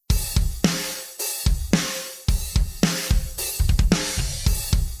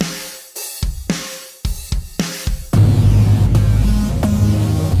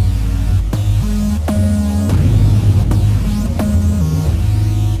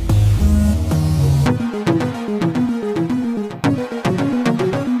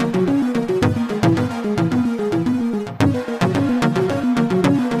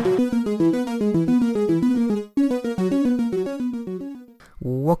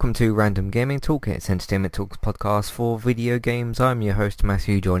welcome to Random Gaming Talk. It's Entertainment Talks podcast for video games. I'm your host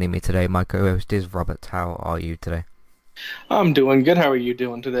Matthew. Joining me today, my co-host is Robert. How are you today? I'm doing good. How are you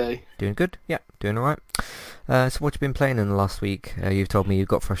doing today? Doing good. Yeah, doing alright. So what you been playing in the last week? You've told me you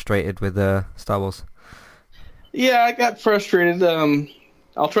got frustrated with Star Wars. Yeah, I got frustrated.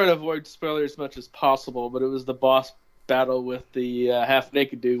 I'll try to avoid spoilers as much as possible, but it was the boss battle with the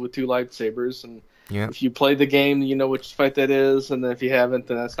half-naked dude with two lightsabers, and Yeah. if you play the game, you know which fight that is, and if you haven't,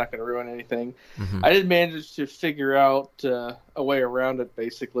 then that's not going to ruin anything. Mm-hmm. I did manage to figure out a way around it,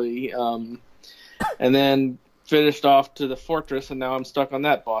 basically, and then finished off to the fortress, and now I'm stuck on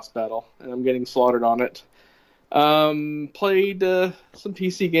that boss battle, and I'm getting slaughtered on it. Played some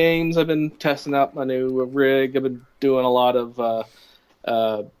PC games. I've been testing out my new rig. I've been doing a lot of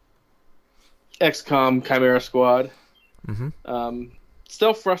XCOM Chimera Squad. Mm-hmm.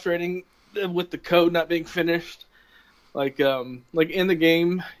 Still frustrating with the code not being finished. Like in the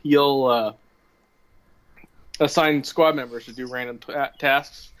game, you'll assign squad members to do random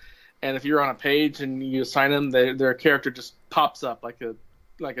tasks, and if you're on a page and you assign them, their character just pops up like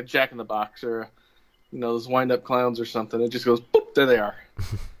a Jack in the Box or those wind up clowns or something. It just goes boop, there they are.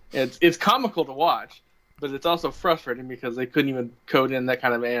 It's comical to watch, but it's also frustrating because they couldn't even code in that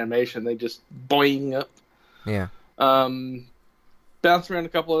kind of animation. They just boing up. Yeah. Bounced around a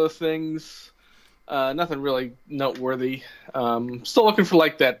couple other things. Nothing really noteworthy. Still looking for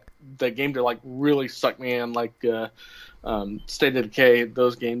that game to really suck me in, like State of Decay.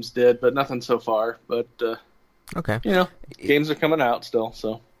 Those games did, but nothing so far. But Okay. games are coming out still.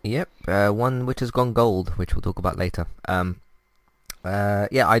 So Yep. One which has gone gold, which we'll talk about later.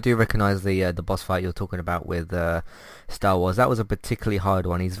 Yeah, I do recognize the boss fight you're talking about with Star Wars. That was a particularly hard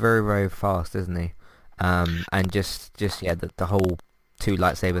one. He's very, very fast, isn't he? And just yeah, the whole two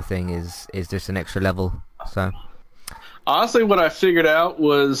lightsaber thing is just an extra level. So honestly, what I figured out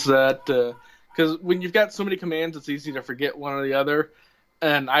was that because when you've got so many commands, it's easy to forget one or the other.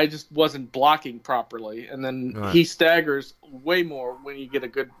 And I just wasn't blocking properly. And then Right. He staggers way more when you get a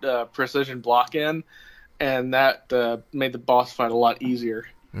good precision block in. And that made the boss fight a lot easier.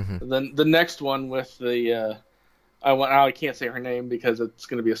 Mm-hmm. Then the next one with the... I can't say her name because it's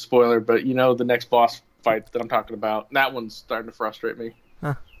going to be a spoiler, but the next boss fight that I'm talking about, that one's starting to frustrate me.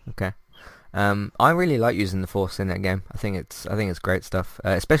 Okay. I really like using the Force in that game. I think it's great stuff.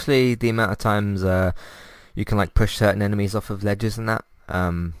 Especially the amount of times you can push certain enemies off of ledges and that.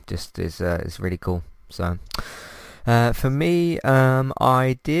 Just is really cool. So for me,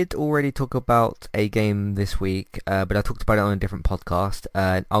 I did already talk about a game this week, but I talked about it on a different podcast.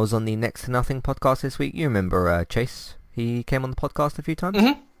 I was on the Next to Nothing podcast this week. You remember Chase? He came on the podcast a few times.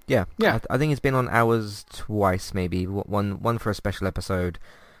 Mm-hmm. Yeah. Yeah. I think he's been on ours twice, maybe one for a special episode.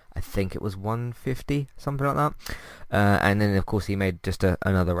 I think it was 150, something like that. And then, of course, he made just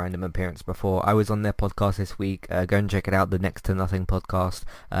another random appearance before. I was on their podcast this week. Go and check it out, the Next to Nothing podcast.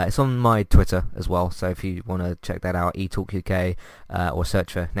 It's on my Twitter as well, so if you want to check that out, eTalkUK, or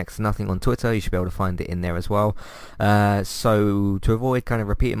search for Next to Nothing on Twitter, you should be able to find it in there as well. So, to avoid kind of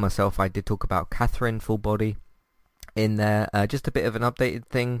repeating myself, I did talk about Catherine Full Body in there. Just a bit of an updated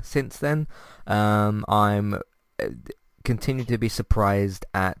thing since then. I'm... continue to be surprised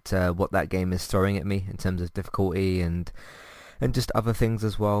at what that game is throwing at me in terms of difficulty and just other things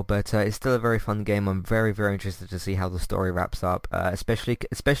as well, but it's still a very fun game. I'm very, very interested to see how the story wraps up,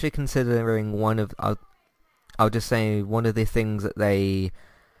 especially considering I'll just say one of the things that they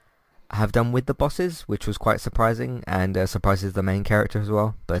have done with the bosses, which was quite surprising, and surprises the main character as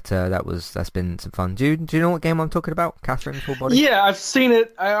well. But that's been some fun. Do you know what game I'm talking about? Catherine Full Body? Yeah, I've seen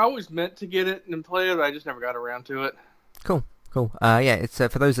it. I always meant to get it and play it, but I just never got around to it. Cool. Yeah, it's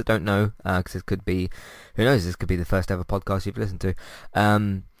for those that don't know, because it could be, who knows, this could be the first ever podcast you've listened to.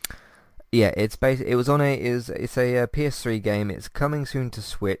 Yeah, it's a PS3 game. It's coming soon to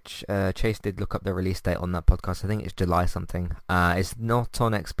Switch. Chase did look up the release date on that podcast. I think it's July something. It's not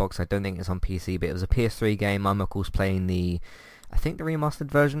on Xbox. I don't think it's on PC, but it was a PS3 game. I'm of course playing the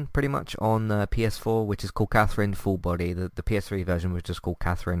remastered version pretty much on PS4, which is called Catherine Full Body. The PS3 version was just called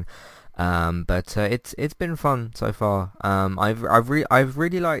Catherine. But it's been fun so far. I've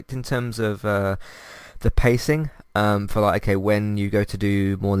really liked in terms of the pacing. For when you go to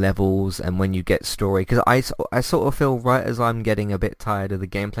do more levels and when you get story, because I sort of feel right as I'm getting a bit tired of the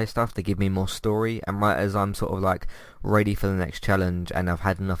gameplay stuff, they give me more story, and right as I'm sort of ready for the next challenge and I've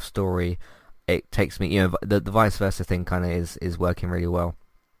had enough story, it takes me, the vice versa thing kind of is working really well.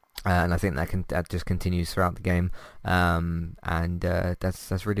 And I think that just continues throughout the game, and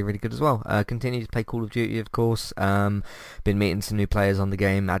that's really, really good as well. Continue to play Call of Duty, of course. Been meeting some new players on the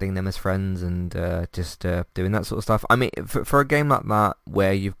game, adding them as friends, and just doing that sort of stuff. I mean, for a game like that,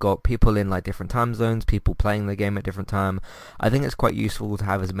 where you've got people in like different time zones, people playing the game at different time, I think it's quite useful to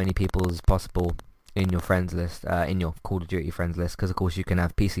have as many people as possible in your friends list, in your Call of Duty friends list, because of course you can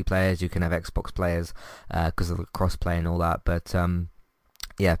have PC players, you can have Xbox players, because of the cross-play and all that, but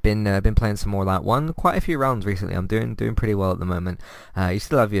yeah, been playing some more of that. Won quite a few rounds recently. I'm doing pretty well at the moment. You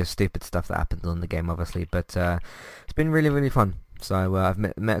still have your stupid stuff that happens on the game, obviously, but it's been really, really fun. So I've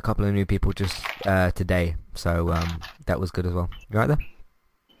met a couple of new people just today, so that was good as well. You right there?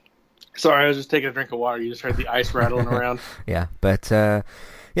 Sorry, I was just taking a drink of water. You just heard the ice rattling around. Yeah, but yeah,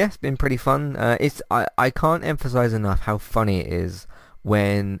 it's been pretty fun. I can't emphasize enough how funny it is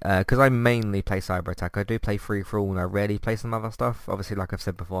when, because I mainly play Cyber Attack. I do play Free For All, and I rarely play some other stuff. Obviously, like I've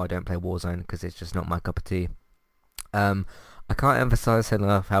said before, I don't play Warzone because it's just not my cup of tea. I can't emphasize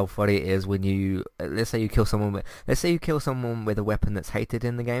enough how funny it is when you, let's say you kill someone with a weapon that's hated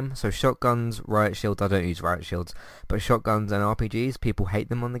in the game. So shotguns, riot shields, I don't use riot shields, but shotguns and RPGs, people hate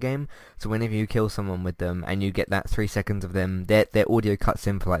them on the game. So whenever you kill someone with them and you get that 3 seconds of them, their audio cuts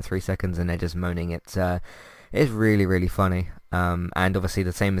in for like 3 seconds and they're just moaning. It's really, really funny. And obviously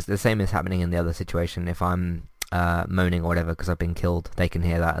the same is happening in the other situation. If I'm moaning or whatever because I've been killed, they can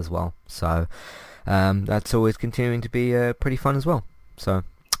hear that as well. So that's always continuing to be pretty fun as well. So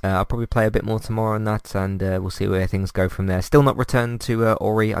I'll probably play a bit more tomorrow on that, and we'll see where things go from there. Still not returned to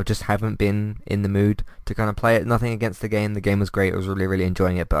Ori. I just haven't been in the mood to kind of play it. Nothing against the game. The game was great. I was really, really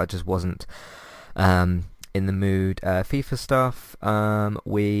enjoying it, but I just wasn't in the mood. FIFA stuff.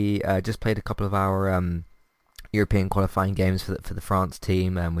 We just played a couple of our European qualifying games for the France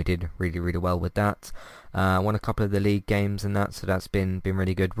team, and we did really, really well with that. Won a couple of the league games and that, so that's been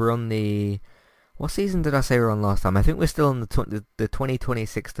really good. We're on the... What season did I say we were on last time? I think we're still on the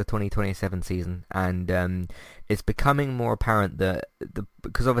 2026 to 2027 season, and it's becoming more apparent that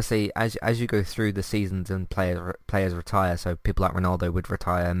because obviously as you go through the seasons and players retire, so people like Ronaldo would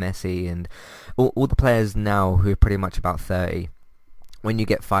retire, Messi, and all the players now who are pretty much about 30. When you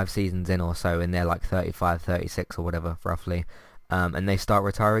get 5 seasons in or so, and they're like 35, 36 or whatever, roughly, and they start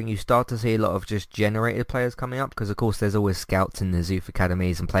retiring, you start to see a lot of just generated players coming up, because of course there's always scouts in the Zoof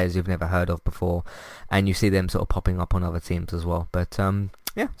academies and players you've never heard of before, and you see them sort of popping up on other teams as well. But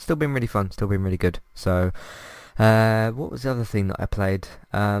yeah, still been really fun, still been really good. So what was the other thing that I played?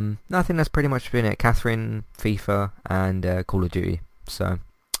 No, I think that's pretty much been it. Catherine, FIFA, and Call of Duty. So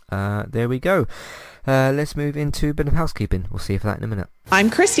there we go. Let's move into a bit of housekeeping. We'll see for that in a minute.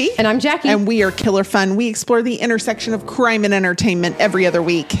 I'm Christy. And I'm Jackie. And we are Killer Fun. We explore the intersection of crime and entertainment every other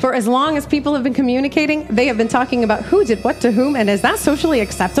week. For as long as people have been communicating, they have been talking about who did what to whom, and is that socially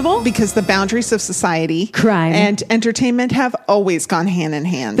acceptable? Because the boundaries of society, crime, and entertainment have always gone hand in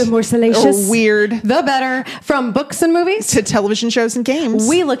hand. The more salacious, or weird, the better. From books and movies to television shows and games,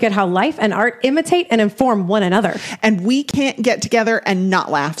 we look at how life and art imitate and inform one another. And we can't get together and not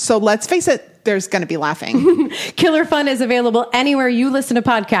laugh. So let's face it, there's going to be laughing. Killer Fun is available anywhere you listen to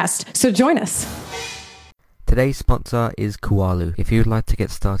podcasts, so join us. Today's sponsor is Kualu. If you'd like to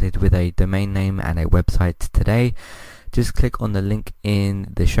get started with a domain name and a website today, just click on the link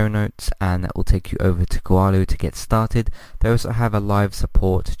in the show notes and that will take you over to Kualu to get started. They also have a live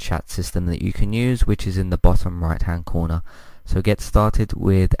support chat system that you can use, which is in the bottom right hand corner. So get started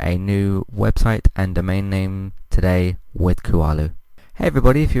with a new website and domain name today with Kualu. Hey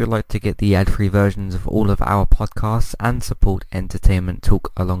everybody, if you would like to get the ad-free versions of all of our podcasts and support Entertainment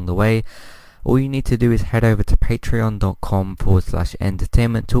Talk along the way, all you need to do is head over to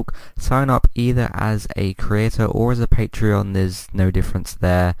patreon.com/entertainment talk. Sign up either as a creator or as a Patreon. There's no difference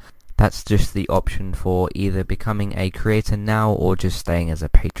there. That's just the option for either becoming a creator now or just staying as a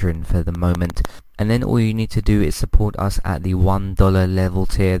patron for the moment. And then all you need to do is support us at the $1 level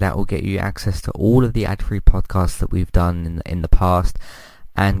tier. That will get you access to all of the ad-free podcasts that we've done in the past,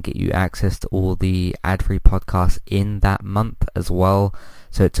 and get you access to all the ad-free podcasts in that month as well.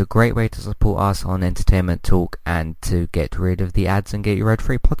 So it's a great way to support us on Entertainment Talk and to get rid of the ads and get your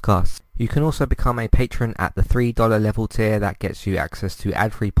ad-free podcasts. You can also become a patron at the $3 level tier. That gets you access to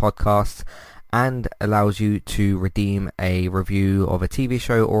ad-free podcasts and allows you to redeem a review of a TV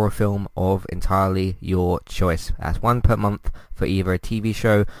show or a film of entirely your choice. That's one per month for either a TV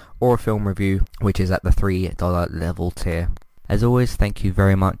show or a film review, which is at the $3 level tier. As always, thank you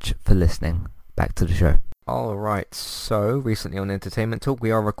very much for listening. Back to the show. Alright, so recently on Entertainment Talk,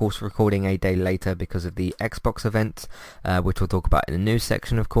 we are of course recording a day later because of the Xbox event, which we'll talk about in the news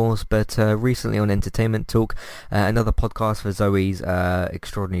section of course, but recently on Entertainment Talk, another podcast for Zoe's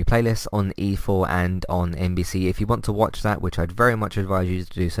Extraordinary Playlist on E4 and on NBC. If you want to watch that, which I'd very much advise you to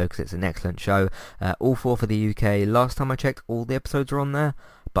do so because it's an excellent show, all four for the UK. Last time I checked, all the episodes are on there,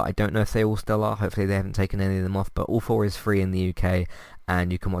 but I don't know if they all still are. Hopefully they haven't taken any of them off, but all four is free in the UK.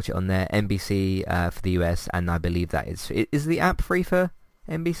 And you can watch it on there, NBC for the US, and I believe that is the app free for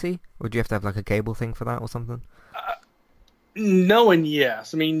NBC? Or do you have to have like a cable thing for that or something? No and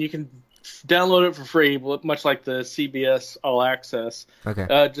yes. I mean, you can download it for free, much like the CBS All Access.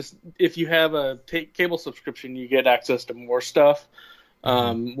 Okay. Just if you have a cable subscription, you get access to more stuff.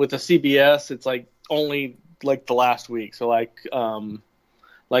 With the CBS, it's like only like the last week. So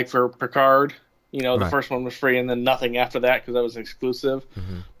like for Picard. You know, the first one was free and then nothing after that because that was exclusive.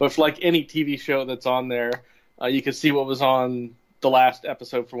 But for like any TV show that's on there, you can see what was on the last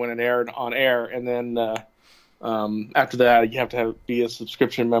episode for when it aired on air. And then after that, you have to be a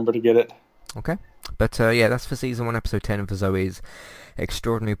subscription member to get it. Okay. But yeah, that's for Season 1, Episode 10 for Zoe's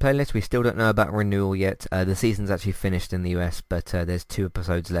Extraordinary Playlist. We still don't know about renewal yet. The season's actually finished in the US, but there's 2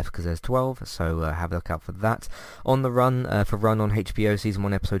 episodes left because there's 12, so have a look out for that. On the Run, for Run on HBO, Season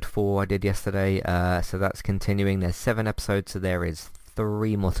 1, Episode 4 I did yesterday, so that's continuing. There's 7 episodes, so there is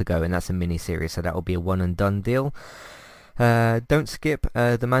 3 more to go, and that's a mini-series, so that will be a one and done deal. Don't Skip,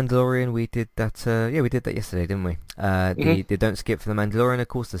 The Mandalorian, we did that, we did that yesterday, didn't we? The Don't Skip for The Mandalorian, of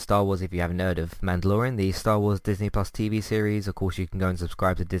course, the Star Wars, if you haven't heard of Mandalorian, the Star Wars Disney Plus TV series, of course you can go and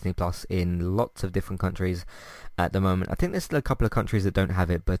subscribe to Disney Plus in lots of different countries at the moment. I think there's still a couple of countries that don't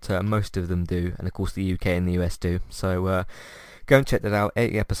have it, but most of them do, and of course the UK and the US do, so go and check that out.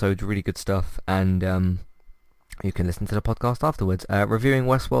 80 episodes, really good stuff, and you can listen to the podcast afterwards. Reviewing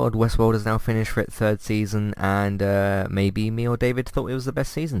Westworld. Westworld is now finished for its 3rd season, and maybe me or David thought it was the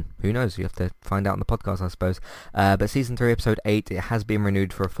best season. Who knows? You have to find out on the podcast, I suppose. But Season 3, Episode 8, it has been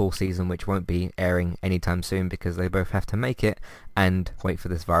renewed for a full season, which won't be airing anytime soon because they both have to make it and wait for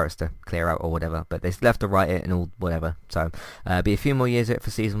this virus to clear out or whatever. But they still have to write it and all whatever. So be a few more years yet for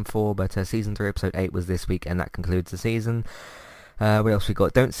Season 4, but Season 3, Episode 8 was this week, and that concludes the season. What else we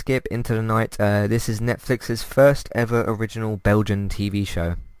got? Don't Skip, Into the Night. This is Netflix's first ever original Belgian TV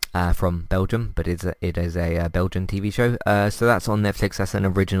show from Belgium, but it is a Belgian TV show. So that's on Netflix. That's an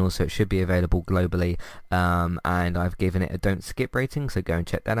original, so it should be available globally. And I've given it a Don't Skip rating, so go and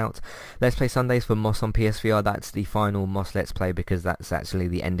check that out. Let's Play Sundays for Moss on PSVR. That's the final Moss Let's Play because that's actually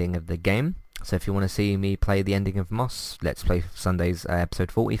the ending of the game. So if you want to see me play the ending of Moss, Let's Play Sundays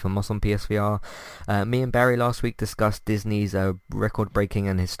episode 40 for Moss on PSVR. Me and Barry last week discussed Disney's record-breaking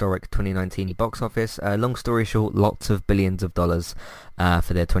and historic 2019 box office. Long story short, lots of billions of dollars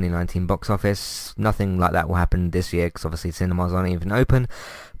for their 2019 box office. Nothing like that will happen this year because obviously cinemas aren't even open.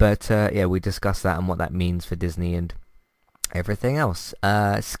 But yeah, we discussed that and what that means for Disney and everything else.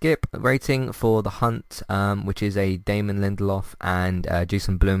 Skip rating for The Hunt, which is a Damon Lindelof and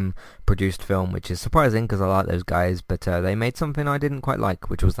Jason Blum produced film, which is surprising because I like those guys, but they made something I didn't quite like,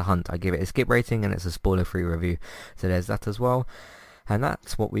 which was The Hunt. I give it a skip rating and it's a spoiler-free review, so there's that as well. And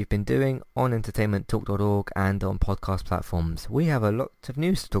that's what we've been doing on entertainmenttalk.org and on podcast platforms. We have a lot of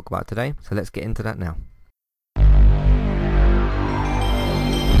news to talk about today, so let's get into that now.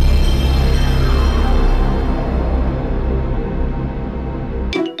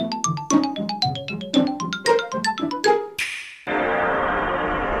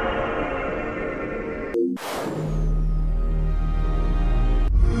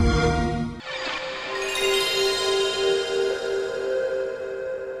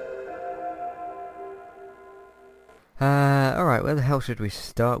 Alright, where the hell should we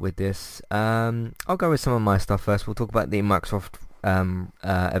start with this? I'll go with some of my stuff first. We'll talk about the Microsoft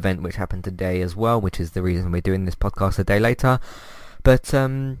event which happened today as well, which is the reason we're doing this podcast a day later. But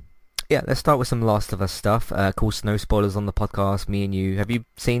yeah, let's start with some Last of Us stuff. Of course, no spoilers on the podcast, me and you. Have you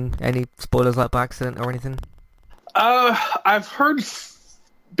seen any spoilers like by accident or anything? I've heard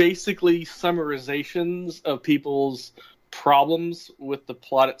basically summarizations of people's problems with the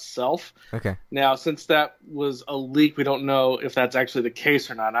plot itself. Okay. Now, since that was a leak, we don't know if that's actually the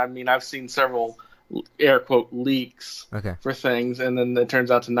case or not. I mean, I've seen several air quote leaks for things, and then it turns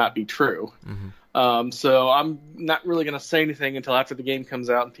out to not be true. So I'm not really going to say anything until after the game comes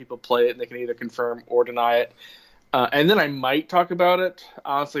out and people play it, and they can either confirm or deny it. And then I might talk about it.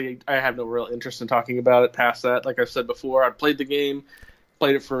 Honestly, I have no real interest in talking about it past that. Like I've said before, I played the game,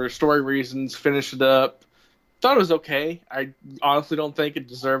 played it for story reasons, finished it up. Thought it was okay. I honestly don't think it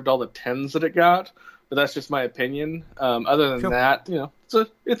deserved all the 10s that it got, but that's just my opinion. Other than that,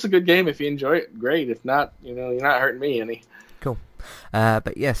 it's a good game. If you enjoy it, great. If not, you're not hurting me any. Cool.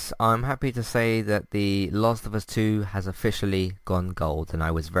 But yes, I'm happy to say that The Last of Us 2 has officially gone gold, and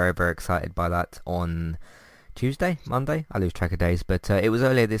I was very, very excited by that on Tuesday, Monday, I lose track of days, but it was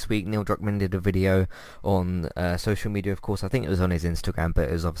earlier this week. Neil Druckmann did a video on social media, of course. I think it was on his Instagram, but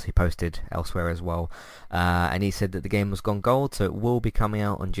it was obviously posted elsewhere as well. And he said that the game was gone gold, so it will be coming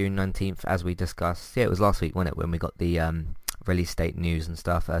out on June 19th, as we discussed. Yeah, it was last week, wasn't it, when we got the release date news and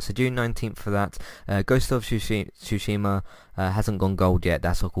stuff. So June 19th for that. Ghost of Tsushima hasn't gone gold yet.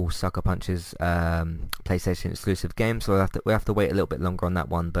 That's all called Sucker Punch's PlayStation exclusive game, so we have to wait a little bit longer on that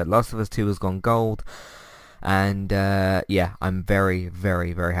one. But Last of Us 2 has gone gold. And yeah, I'm very,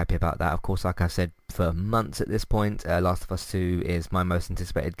 very, very happy about that. Of course, like I've said for months at this point, Last of Us 2 is my most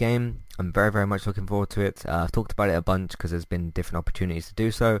anticipated game. I'm very, very much looking forward to it. I've talked about it a bunch because there's been different opportunities to do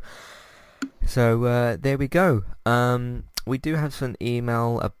so. So there we go. We do have an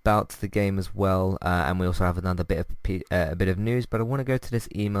email about the game as well, and we also have another bit of news. But I want to go to this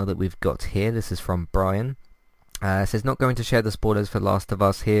email that we've got here. This is from Brian. Says, not going to share the spoilers for Last of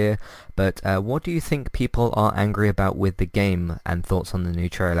Us here, but what do you think people are angry about with the game, and thoughts on the new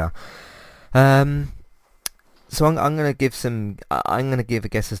trailer? So I'm going to give a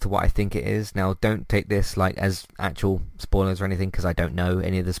guess as to what I think it is. Now, don't take this like as actual spoilers or anything, because I don't know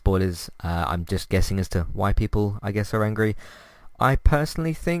any of the spoilers. I'm just guessing as to why people, I guess, are angry. I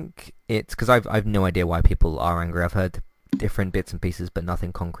personally think it's because I've no idea why people are angry. I've heard different bits and pieces, but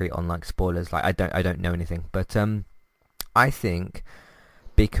nothing concrete on like spoilers. Like I don't know anything, but I think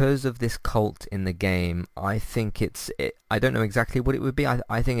because of this cult in the game, I think I don't know exactly what it would be.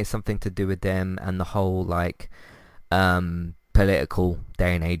 I think it's something to do with them and the whole like political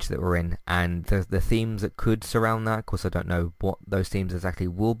day and age that we're in, and the themes that could surround that. Of course, I don't know what those themes exactly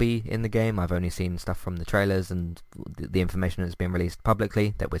will be in the game. I've only seen stuff from the trailers and the information that's been released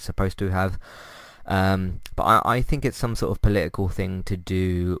publicly that we're supposed to have. But I think it's some sort of political thing to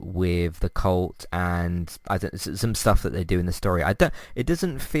do with the cult and some stuff that they do in the story. It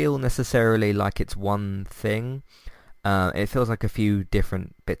doesn't feel necessarily like it's one thing. It feels like a few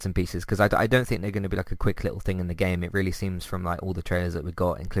different bits and pieces, because I don't think they're going to be like a quick little thing in the game. It really seems from like all the trailers that we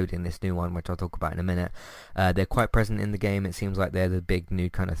got, including this new one, which I'll talk about in a minute, they're quite present in the game. It seems like they're the big new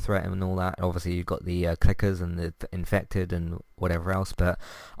kind of threat and all that. Obviously you've got the clickers and the infected and whatever else, but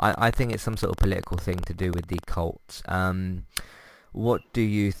I think it's some sort of political thing to do with the cult. What do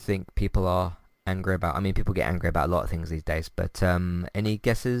you think people are angry about? I mean, people get angry about a lot of things these days, but any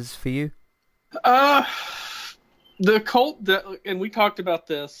guesses for you? The cult, and we talked about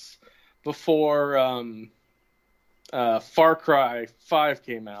this before Far Cry 5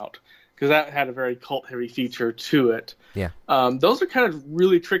 came out, because that had a very cult-heavy feature to it. Yeah. Those are kind of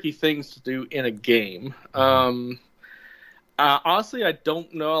really tricky things to do in a game. Honestly, I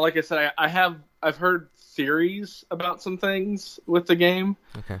don't know. Like I said, I've heard theories about some things with the game,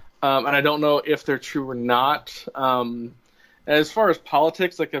 Okay. And I don't know if they're true or not. As far as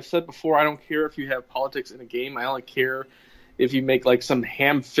politics, like I've said before, I don't care if you have politics in a game. I only care if you make like some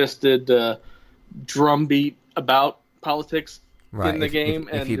ham-fisted drumbeat about politics in the game.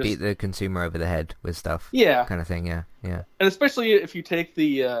 If you beat the consumer over the head with stuff. Yeah. Kind of thing, yeah. And especially if you take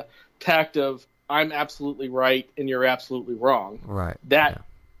the tact of, I'm absolutely right and you're absolutely wrong. Right. That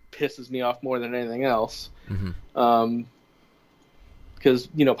pisses me off more than anything else. Mm-hmm. Because,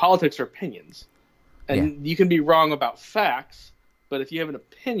 politics are opinions. And you can be wrong about facts, but if you have an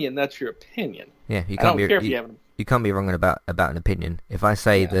opinion, that's your opinion. Yeah, I don't care if you have an opinion. You can't be wrong about an opinion. If I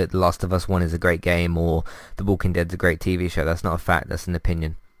say that The Last of Us 1 is a great game or The Walking Dead is a great TV show, that's not a fact, that's an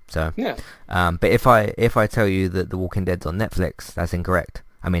opinion. So, yeah. But if I tell you that The Walking Dead's on Netflix, that's incorrect.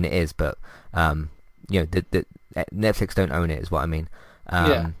 I mean, it is, but Netflix don't own it, is what I mean.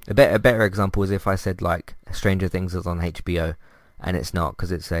 A better example is if I said like Stranger Things is on HBO. And it's not,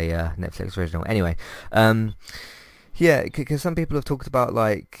 because it's a Netflix original. Anyway, because some people have talked about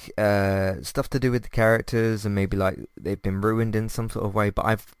like stuff to do with the characters and maybe like they've been ruined in some sort of way, but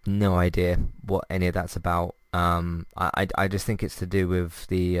I've no idea what any of that's about. I just think it's to do with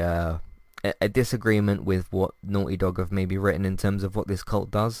the a disagreement with what Naughty Dog have maybe written in terms of what this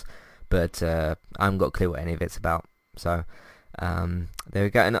cult does, but I haven't got a clue what any of it's about. So there we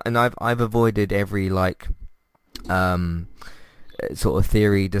go. And I've avoided every like sort of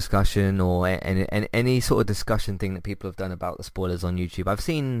theory discussion or any sort of discussion thing that people have done about the spoilers on YouTube. I've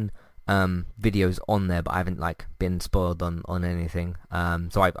seen videos on there, but I haven't like been spoiled on anything.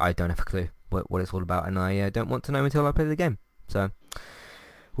 So I don't have a clue what it's all about, and I don't want to know until I play the game. So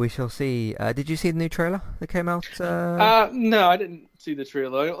we shall see. Did you see the new trailer that came out? No, I didn't see the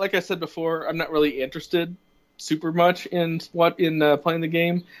trailer. Like I said before, I'm not really interested super much in playing the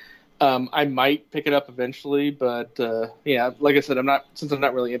game. I might pick it up eventually, but yeah, like I said, since I'm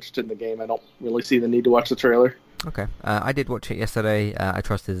not really interested in the game, I don't really see the need to watch the trailer. Okay. I did watch it yesterday. I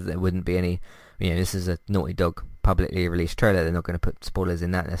trusted that there wouldn't be any. This is a Naughty Dog publicly released trailer. They're not going to put spoilers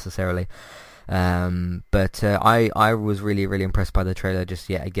in that necessarily. But I was really, really impressed by the trailer just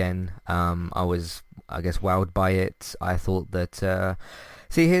yet again. I was, I guess, wowed by it. I thought that...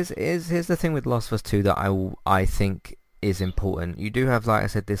 see, here's the thing with Last of Us 2 that I think is important. You do have, like I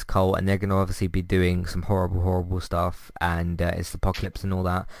said, this cult, and they're going to obviously be doing some horrible, horrible stuff, and it's the apocalypse and all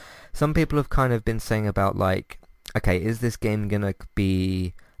that. Some people have kind of been saying about, like, okay, is this game going to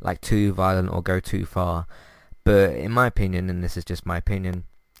be, like, too violent or go too far? But in my opinion, and this is just my opinion,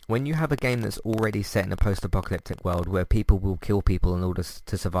 when you have a game that's already set in a post-apocalyptic world where people will kill people in order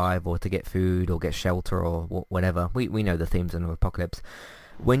to survive or to get food or get shelter or whatever, we know the themes in the apocalypse.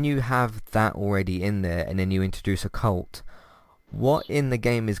 When you have that already in there and then you introduce a cult, what in the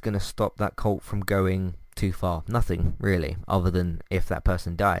game is going to stop that cult from going too far? Nothing, really, other than if that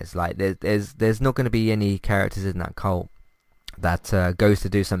person dies. Like, there's not going to be any characters in that cult that goes to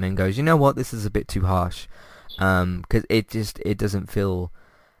do something and goes, you know what, this is a bit too harsh. Because it doesn't feel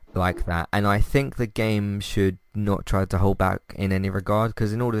like that, and I think the game should not try to hold back in any regard,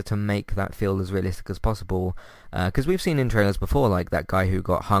 because in order to make that feel as realistic as possible, because we've seen in trailers before, like that guy who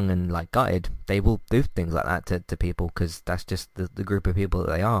got hung and like gutted, they will do things like that to people, because that's just the group of people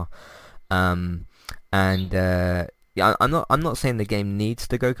that they are. Yeah, I'm not saying the game needs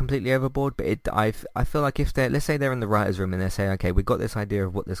to go completely overboard, but I feel like if let's say they're in the writers' room and they're saying, okay, we've got this idea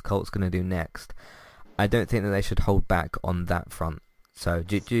of what this cult's going to do next, I don't think that they should hold back on that front. So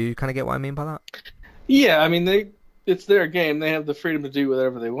do you kind of get what I mean by that? Yeah, I mean, it's their game. They have the freedom to do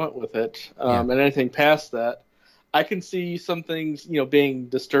whatever they want with it. And anything past that, I can see some things, being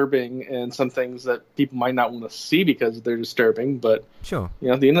disturbing, and some things that people might not want to see because they're disturbing. But sure,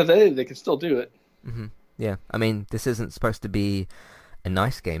 at the end of the day, they can still do it. Mm-hmm. Yeah, I mean, this isn't supposed to be a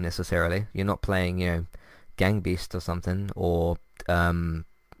nice game necessarily. You're not playing, Gang Beast or something, or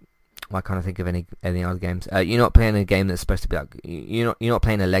I can't think of any other games. You're not playing a game that's supposed to be like you're not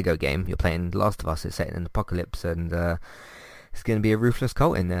playing a Lego game. You're playing Last of Us. It's set in an apocalypse, and it's going to be a ruthless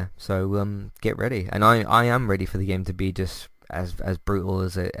cult in there. So get ready. And I am ready for the game to be just as brutal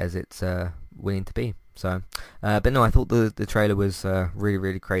as it's willing to be. So, but no, I thought the trailer was really,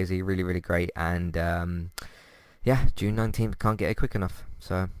 really crazy, really, really great, and yeah, June 19th, can't get it quick enough.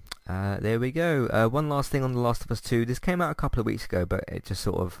 So. There we go. One last thing on The Last of Us 2. This came out a couple of weeks ago, but it just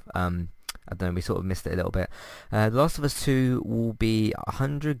sort of, I don't know, we sort of missed it a little bit. The Last of Us 2 will be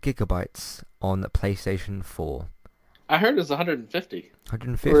 100 gigabytes on the PlayStation 4. I heard it's 150.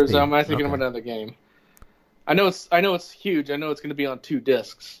 150? Or am I thinking of another game? I know it's huge. I know it's going to be on 2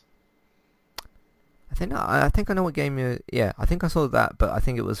 discs. I think I know what game you... Yeah, I think I saw that, but I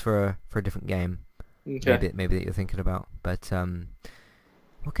think it was for a different game. Okay. Maybe that you're thinking about. But,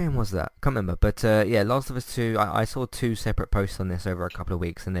 what game was that? Can't remember. But yeah, Last of Us 2, I saw 2 separate posts on this over a couple of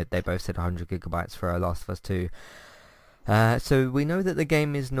weeks, and they both said 100 gigabytes for Last of Us 2. So we know that the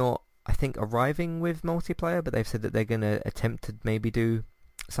game is not, I think, arriving with multiplayer, but they've said that they're going to attempt to maybe do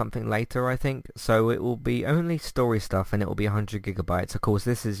something later, I think. So it will be only story stuff, and it will be 100 gigabytes. Of course,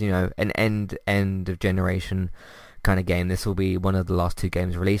 this is, an end of generation kind of game. This will be one of the last 2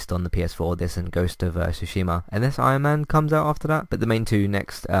 games released on the PS4, this and Ghost of Tsushima, unless Iron Man comes out after that, but the main 2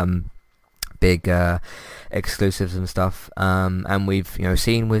 next big exclusives and stuff, and we've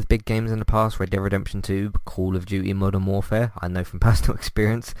seen with big games in the past, Red Dead Redemption 2, Call of Duty Modern Warfare, I know from personal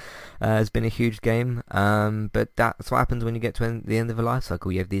experience, has been a huge game, but that's what happens when you get to the end of a life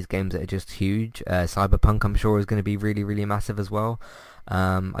cycle. You have these games that are just huge. Cyberpunk, I'm sure, is going to be really, really massive as well.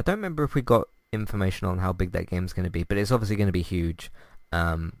 I don't remember if we got information on how big that game's going to be, but it's obviously going to be huge.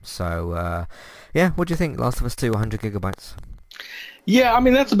 So yeah, what do you think? Last of Us 2, 100 gigabytes. Yeah, I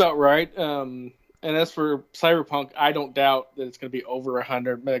mean, that's about right. And as for Cyberpunk, I don't doubt that it's going to be over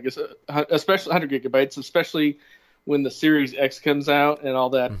 100 megas, especially 100 gigabytes, especially when the Series X comes out and all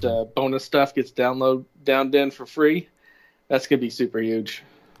that bonus stuff gets downloaded in for free. That's going to be super huge.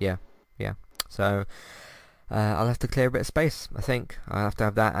 Yeah. So I'll have to clear a bit of space, I think. I'll have to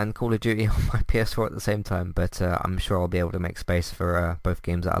have that and Call of Duty on my PS4 at the same time, but I'm sure I'll be able to make space for both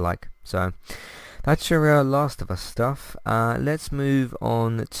games that I like. So that's your Last of Us stuff. Let's move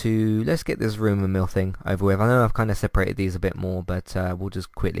on to... Let's get this rumour mill thing over with. I know I've kind of separated these a bit more, but we'll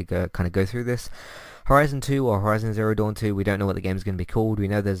just quickly go through this. Horizon 2 or Horizon Zero Dawn 2, we don't know what the game's going to be called. We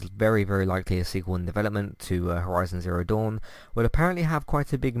know there's very, very likely a sequel in development to Horizon Zero Dawn. Will apparently have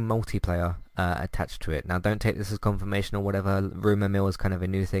quite a big multiplayer attached to it. Now, don't take this as confirmation or whatever. Rumour mill is kind of a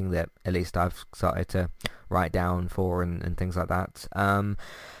new thing that at least I've started to write down for and things like that.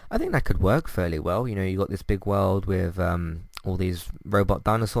 I think that could work fairly well. You know, you got this big world with all these robot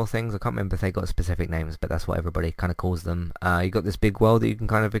dinosaur things. I can't remember if they got specific names, but that's what everybody kind of calls them. You got this big world that you can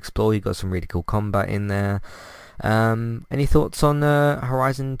kind of explore. You got some really cool combat in there. Any thoughts on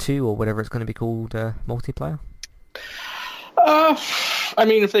Horizon 2 or whatever it's going to be called, multiplayer? I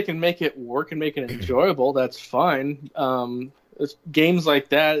mean, if they can make it work and make it enjoyable, that's fine. Games like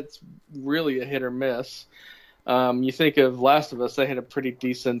that, it's really a hit or miss. You think of Last of Us, they had a pretty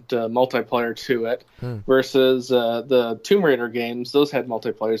decent multiplayer to it, versus the Tomb Raider games, those had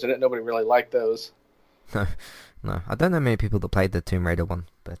multiplayers in it. Nobody really liked those. No. I don't know many people that played the Tomb Raider one,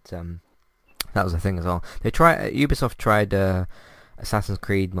 but that was a thing as well. Ubisoft tried Assassin's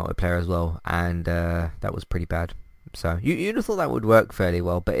Creed multiplayer as well, and that was pretty bad. So you'd have thought that would work fairly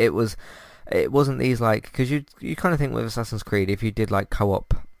well, but it wasn't these, like, because you kind of think with Assassin's Creed, if you did like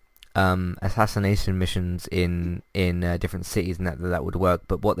co-op assassination missions in different cities, and that would work.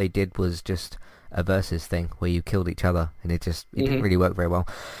 But what they did was just a versus thing where you killed each other, and it didn't really work very well.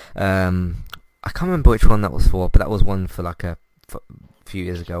 I can't remember which one that was for, but that was one for like a few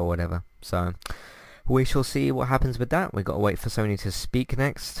years ago or whatever. So we shall see what happens with that. We've got to wait for Sony to speak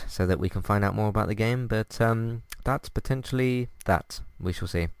next so that we can find out more about the game, but that's potentially that. We shall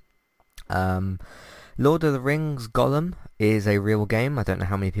see. Lord of the Rings Gollum is a real game. I don't know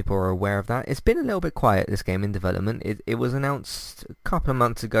how many people are aware of that. It's been a little bit quiet, this game, in development. It was announced a couple of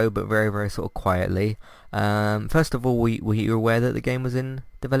months ago, but very, very sort of quietly. First of all, were you aware that the game was in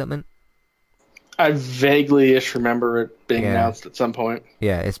development? I vaguely-ish remember it being announced at some point.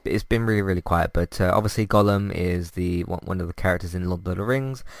 Yeah, it's been really, really quiet, but obviously Gollum is one of the characters in Lord of the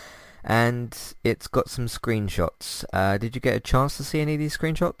Rings, and it's got some screenshots. Did you get a chance to see any of these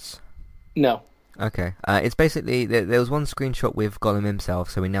screenshots? No. Okay. It's basically, there was one screenshot with Gollum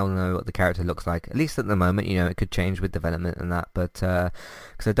himself, so we now know what the character looks like. At least at the moment, you know, it could change with development and that, but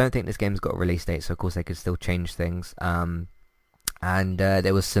because I don't think this game's got a release date, so of course they could still change things. And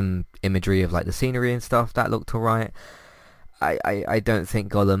there was some imagery of like the scenery and stuff that looked alright. I don't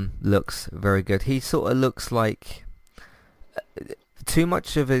think Gollum looks very good. He sort of looks like too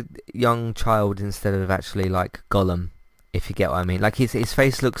much of a young child instead of actually like Gollum, if you get what I mean. Like his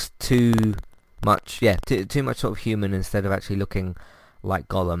face looks too much sort of human instead of actually looking like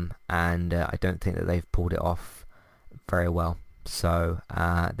Gollum, and I don't think that they've pulled it off very well. So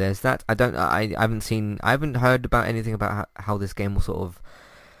there's that. I haven't heard about anything about how this game will sort of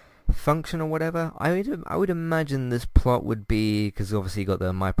function or whatever. I would imagine this plot would be, because obviously you got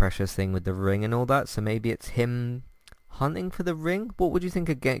the My Precious thing with the ring and all that, so maybe it's him hunting for the ring. What would you think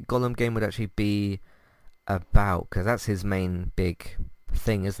a Gollum game would actually be about? Because that's his main big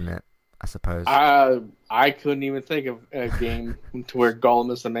thing, isn't it? I suppose. I couldn't even think of a game to where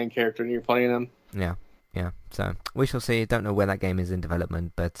Gollum is the main character and you're playing him. Yeah, so we shall see. Don't know where that game is in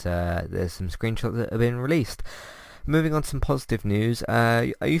development, but there's some screenshots that have been released. Moving on to some positive news. Are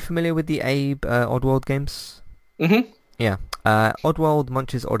you familiar with the Abe Oddworld games? Mm-hmm. Yeah. Oddworld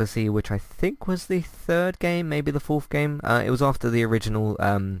Munch's Odyssey, which I think was the third game, maybe the fourth game. It was after the original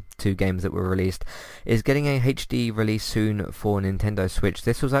two games that were released. Is getting a HD release soon for Nintendo Switch.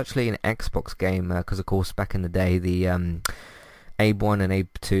 This was actually an Xbox game because, of course, back in the day, the Abe 1 and Abe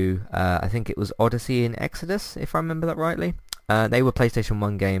 2, I think it was Odyssey and Exodus, if I remember that rightly. They were PlayStation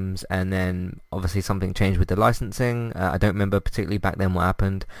 1 games, and then obviously something changed with the licensing. I don't remember particularly back then what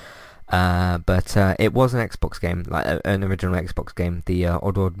happened. But it was an Xbox game, like an original Xbox game, the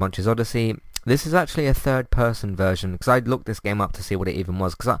Oddworld Munch's Odyssey. This is actually a third-person version, because I'd looked this game up to see what it even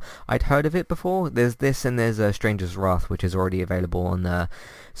was, because I'd heard of it before. There's this, and there's Stranger's Wrath, which is already available on the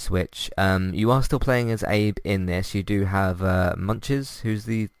Switch. You are still playing as Abe in this. You do have Munches, who's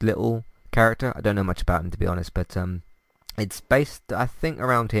the little character. I don't know much about him, to be honest, but it's based, I think,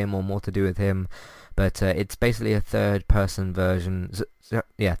 around him, or more to do with him. But it's basically a third-person version.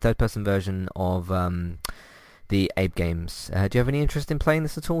 Third-person version of the Abe games. Do you have any interest in playing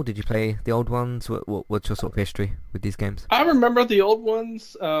this at all? Did you play the old ones? What's your sort of history with these games? I remember the old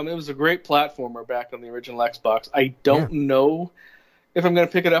ones. It was a great platformer back on the original Xbox. I don't know if I'm going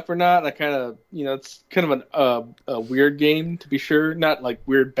to pick it up or not. I kind of, it's kind of a weird game, to be sure. Not like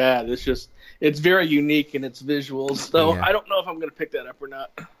weird bad. It's just, it's very unique in its visuals. So I don't know if I'm going to pick that up or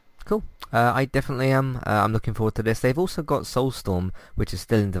not. Cool. I definitely am. I'm looking forward to this. They've also got Soulstorm, which is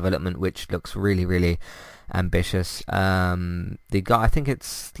still in development, which looks really, really ambitious. The guy, I think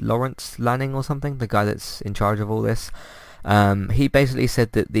it's Lawrence Lanning or something, the guy that's in charge of all this. He basically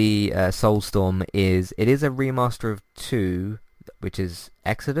said that the Soulstorm is a remaster of 2, which is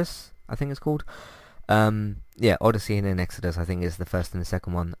Exodus, I think it's called. Yeah, Odyssey and then Exodus, I think, is the first and the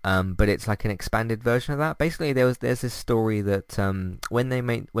second one. But it's like an expanded version of that. Basically, there's this story that when they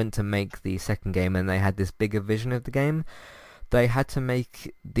went to make the second game and they had this bigger vision of the game, they had to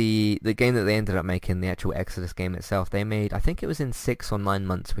make the game that they ended up making, the actual Exodus game itself, they made, I think it was in 6 or 9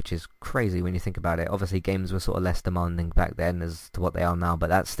 months, which is crazy when you think about it. Obviously, games were sort of less demanding back then as to what they are now, but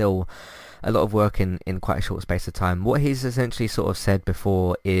that's still a lot of work in quite a short space of time. What he's essentially sort of said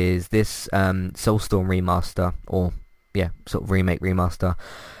before is this Soulstorm remaster, or, yeah, sort of remake remaster,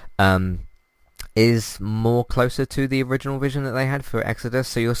 is more closer to the original vision that they had for Exodus,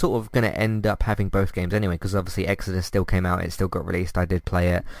 so you're sort of going to end up having both games anyway, because obviously Exodus still came out, it still got released, I did play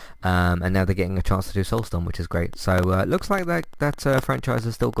it, and now they're getting a chance to do Soulstorm, which is great. So it looks like that franchise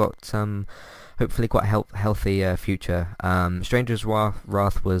has still got hopefully quite healthy future. Stranger's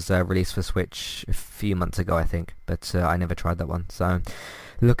Wrath was released for Switch a few months ago, I think, but I never tried that one, so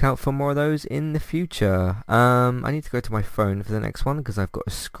look out for more of those in the future. I need to go to my phone for the next one because I've got a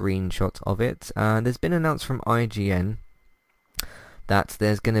screenshot of it. There's been announced from IGN that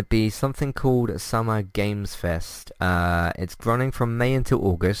there's going to be something called Summer Games Fest. It's running from May until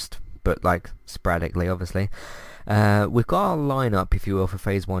August, but like sporadically, obviously. We've got our lineup, if you will, for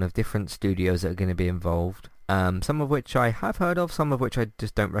Phase 1 of different studios that are going to be involved. Some of which I have heard of, some of which I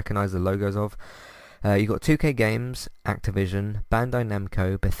just don't recognise the logos of. You've got 2K Games, Activision, Bandai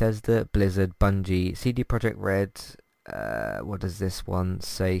Namco, Bethesda, Blizzard, Bungie, CD Projekt Red. What does this one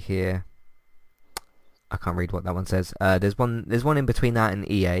say here? I can't read what that one says. There's one in between that and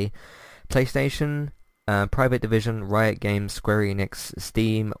EA, PlayStation, Private Division, Riot Games, Square Enix,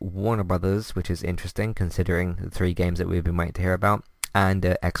 Steam, Warner Brothers, which is interesting considering the 3 games that we've been waiting to hear about, and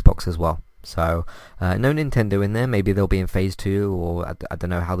Xbox as well. So, no Nintendo in there. Maybe they'll be in Phase 2, or I don't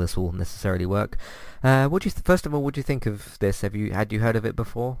know how this will necessarily work. First of all, what do you think of this? Had you heard of it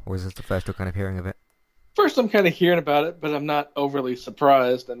before, or is this the first you're kind of hearing of it? First, I'm kind of hearing about it, but I'm not overly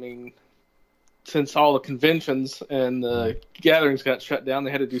surprised. I mean, since all the conventions and the gatherings got shut down,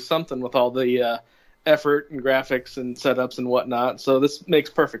 they had to do something with all the effort and graphics and setups and whatnot. So this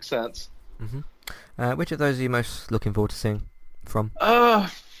makes perfect sense. Mm-hmm. Which of those are you most looking forward to seeing from?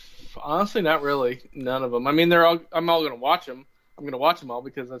 Honestly, not really. None of them. I mean, I'm all going to watch them. I'm going to watch them all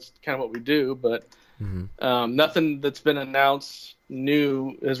because that's kind of what we do. But nothing that's been announced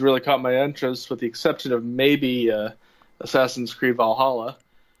new has really caught my interest, with the exception of maybe Assassin's Creed Valhalla.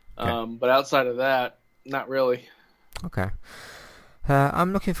 Okay. But outside of that, not really. Okay.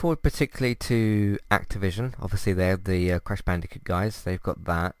 I'm looking forward particularly to Activision. Obviously, they're the Crash Bandicoot guys. They've got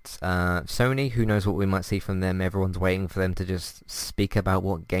that. Sony, who knows what we might see from them. Everyone's waiting for them to just speak about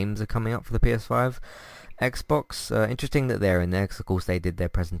what games are coming up for the PS5. Xbox, interesting that they're in there, because of course they did their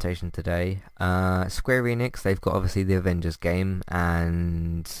presentation today. Square Enix, they've got obviously the Avengers game,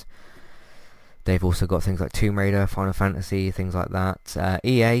 and they've also got things like Tomb Raider, Final Fantasy, things like that.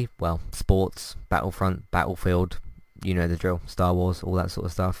 EA, well, sports, Battlefront, Battlefield, you know the drill, Star Wars, all that sort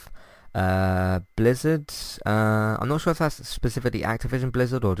of stuff. Blizzard, I'm not sure if that's specifically Activision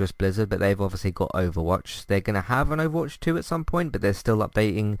Blizzard or just Blizzard, but they've obviously got Overwatch. They're going to have an Overwatch 2 at some point, but they're still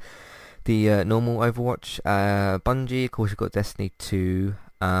updating the normal Overwatch. Bungie, of course, you've got Destiny 2,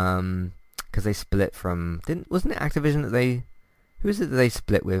 because they split from... Wasn't it Activision that they... Who is it that they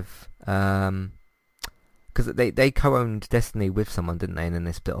split with? Because they co-owned Destiny with someone, didn't they? And then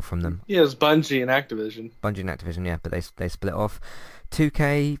they split off from them. Yeah, it was Bungie and Activision. Bungie and Activision, yeah, but they split off.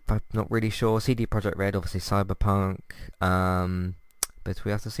 2K, I'm not really sure. CD Projekt Red, obviously Cyberpunk. But we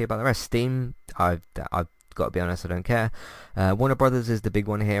have to see about the rest. Steam, I've got to be honest, I don't care. Warner Brothers is the big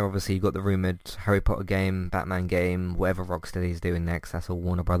one here. Obviously, you've got the rumoured Harry Potter game, Batman game, whatever Rocksteady's doing next. That's all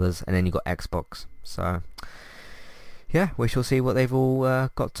Warner Brothers. And then you've got Xbox. So, yeah, we shall see what they've all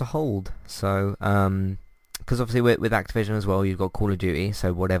got to hold. So, because obviously with Activision as well, you've got Call of Duty,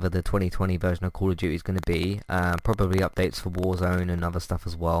 so whatever the 2020 version of Call of Duty is going to be, probably updates for Warzone and other stuff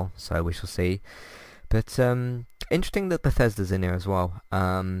as well, so we shall see. But interesting that Bethesda's in here as well.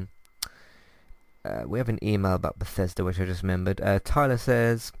 We have an email about Bethesda, which I just remembered. Tyler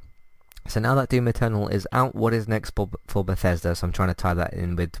says, so now that Doom Eternal is out, what is next for Bethesda? So I'm trying to tie that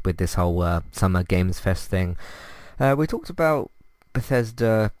in with this whole Summer Games Fest thing. We talked about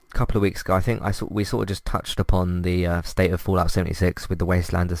Bethesda a couple of weeks ago. I think we sort of just touched upon the state of Fallout 76 with the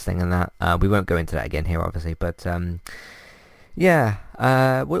Wastelanders thing and that. We won't go into that again here, obviously, but yeah.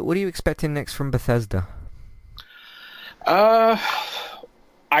 What are you expecting next from Bethesda?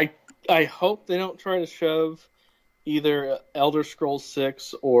 I hope they don't try to shove either Elder Scrolls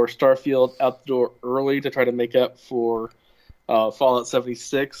 6 or Starfield out the door early to try to make up for Fallout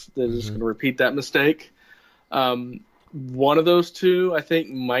 76. They're just going to repeat that mistake. one of those two, I think,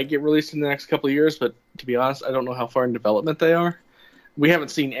 might get released in the next couple of years. But to be honest, I don't know how far in development they are. We haven't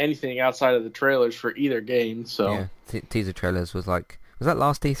seen anything outside of the trailers for either game. So yeah, teaser trailers was that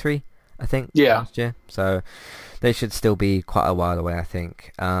last E3? I think last year. So they should still be quite a while away, I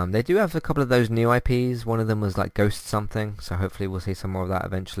think. They do have a couple of those new IPs. One of them was like Ghost something, so hopefully we'll see some more of that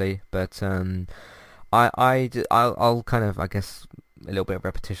eventually. But I'll kind of, I guess, a little bit of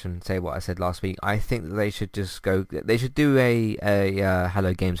repetition, say what I said last week. I think that they should just go. They should do a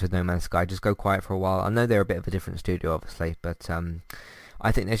Hello Games with No Man's Sky. Just go quiet for a while. I know they're a bit of a different studio, obviously, but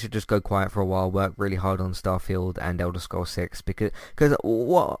I think they should just go quiet for a while, work really hard on Starfield and Elder Scrolls 6, because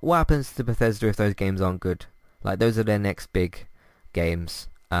what happens to Bethesda if those games aren't good? Like, those are their next big games.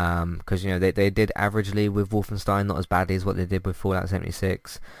 Because, you know, they did averagely with Wolfenstein, not as badly as what they did with Fallout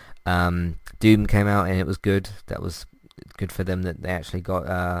 76. Doom came out and it was good. That was good for them that they actually got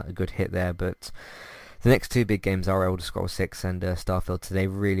a good hit there, but the next two big games are Elder Scrolls 6 and Starfield, so they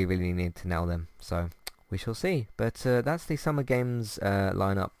really, really need to nail them. So we shall see. But that's the Summer Games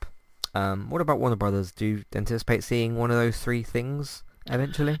lineup. What about Warner Brothers? Do you anticipate seeing one of those three things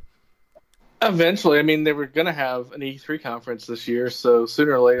eventually? Eventually. I mean, they were going to have an E3 conference this year, so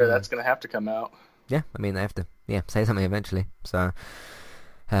sooner or later that's going to have to come out. Yeah, I mean, they have to say something eventually. So,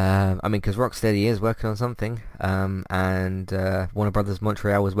 I mean, because Rocksteady is working on something, and Warner Brothers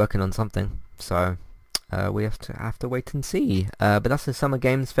Montreal was working on something. So we have to wait and see. But that's the Summer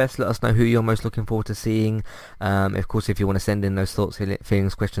Games Fest. Let us know who you're most looking forward to seeing. Of course, if you want to send in those thoughts,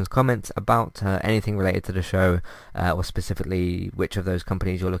 feelings, questions, comments about anything related to the show, or specifically which of those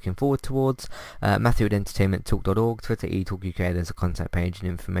companies you're looking forward towards, Matthew at entertainmenttalk.org, Twitter eTalkUK, there's a contact page and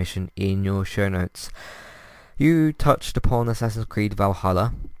information in your show notes. You touched upon Assassin's Creed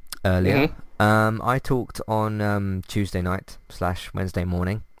Valhalla earlier. Mm-hmm. I talked on Tuesday night / Wednesday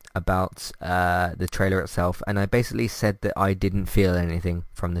morning about the trailer itself, and I basically said that I didn't feel anything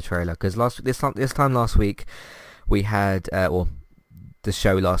from the trailer, because this time last week we had the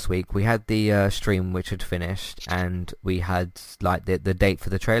show last week we had the stream which had finished, and we had like the date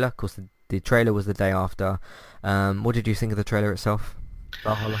for the trailer. Of course, the trailer was the day after. What did you think of the trailer itself,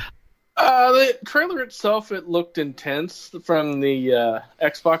 Valhalla? The trailer itself, it looked intense. From the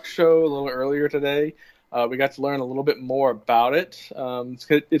Xbox show a little earlier today, we got to learn a little bit more about it.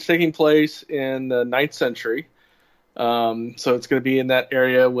 It's taking place in the 9th century, so it's going to be in that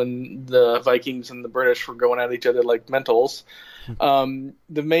area when the Vikings and the British were going at each other like mentals. The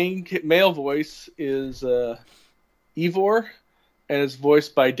main male voice is Eivor, and is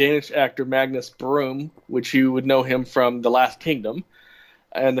voiced by Danish actor Magnus Broom, which you would know him from The Last Kingdom.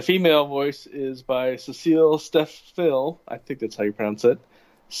 And the female voice is by Cecile Steffil. I think that's how you pronounce it.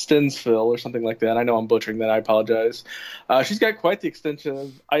 Stensfil or something like that. I know I'm butchering that. I apologize. She's got quite the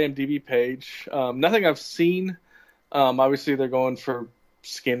extensive IMDb page. Nothing I've seen. Obviously, they're going for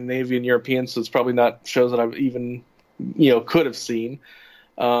Scandinavian European, so it's probably not shows that I've even could have seen.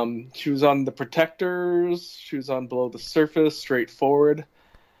 She was on The Protectors. She was on Below the Surface, Straightforward,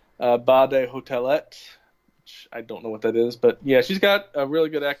 Bade Hotelette. I don't know what that is, but yeah, she's got a really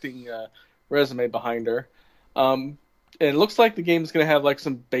good acting resume behind her. And it looks like the game's going to have like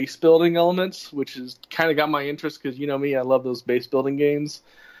some base building elements, which has kind of got my interest because, you know me, I love those base building games.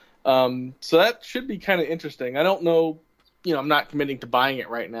 So that should be kind of interesting. I don't know, I'm not committing to buying it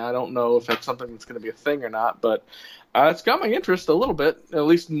right now. I don't know if that's something that's going to be a thing or not, but it's got my interest a little bit, at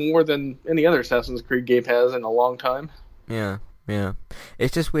least more than any other Assassin's Creed game has in a long time. Yeah.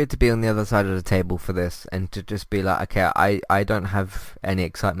 It's just weird to be on the other side of the table for this and to just be like, okay, I don't have any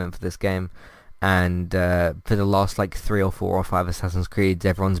excitement for this game. And for the last like 3 or 4 or 5 Assassin's Creeds,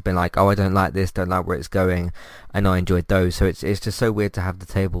 everyone's been like, oh, I don't like this, don't like where it's going, and I enjoyed those. So it's just so weird to have the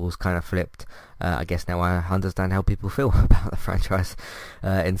tables kind of flipped. I guess now I understand how people feel about the franchise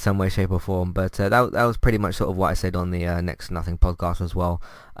in some way, shape or form. But that was pretty much sort of what I said on the Next to Nothing podcast as well.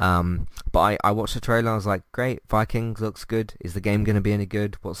 But I watched the trailer, I was like, great, Vikings looks good. Is the game going to be any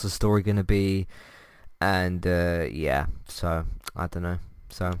good? What's the story going to be? And yeah, so I don't know.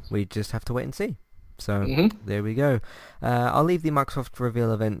 So we just have to wait and see. So There we go. I'll leave the Microsoft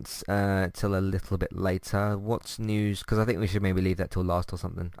reveal events till a little bit later. What's news? Because I think we should maybe leave that till last or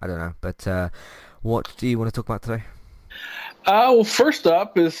something. I don't know. But what do you want to talk about today? Well, first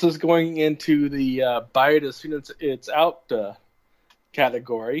up, this is going into the buy it as soon as it's out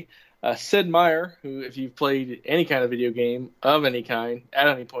category. Sid Meier, who, if you've played any kind of video game of any kind at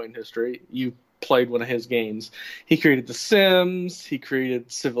any point in history, you played one of his games. He created The Sims. He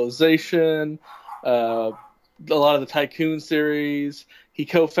created Civilization. A lot of the Tycoon series. He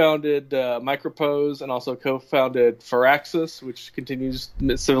co-founded Micropose and also co-founded Firaxis, which continues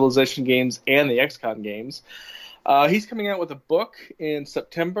Civilization games and the XCOM games. He's coming out with a book in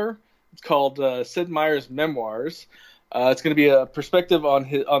September. It's called Sid Meier's Memoirs. It's going to be a perspective on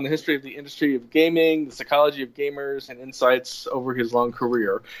the history of the industry of gaming, the psychology of gamers, and insights over his long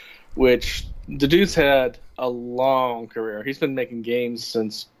career. Which the dude's had a long career. He's been making games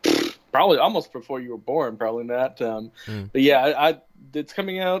since probably almost before you were born, probably not. But yeah, it's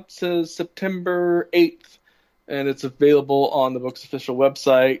coming out September 8th, and it's available on the book's official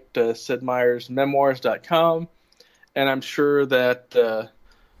website, sidmeiersmemoirs.com. And I'm sure that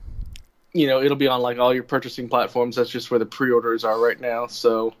it'll be on like all your purchasing platforms. That's just where the pre-orders are right now.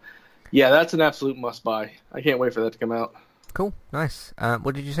 So yeah, that's an absolute must-buy. I can't wait for that to come out. Cool, nice.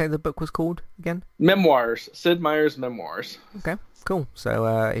 What did you say the book was called again? Memoirs, Sid Meier's Memoirs. Okay, cool.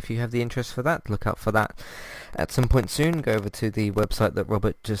 So if you have the interest for that, look out for that at some point soon. Go over to the website that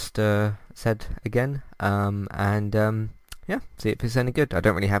Robert just said again, and see if it's any good. I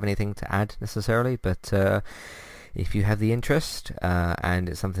don't really have anything to add necessarily, but if you have the interest and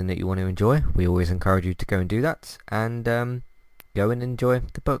it's something that you want to enjoy, we always encourage you to go and do that, and go and enjoy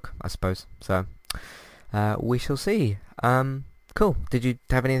the book, I suppose. So we shall see. Cool. Did you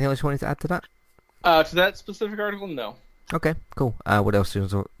have anything else you wanted to add to that? To that specific article, no. Okay, cool. What else did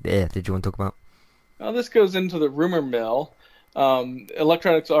you want to talk about? This goes into the rumor mill.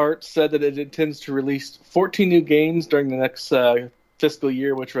 Electronic Arts said that it intends to release 14 new games during the next fiscal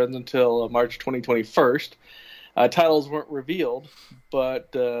year, which runs until March 2021. Titles weren't revealed,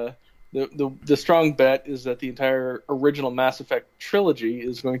 but the strong bet is that the entire original Mass Effect trilogy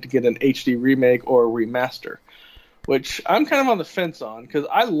is going to get an HD remake or a remaster, which I'm kind of on the fence on, because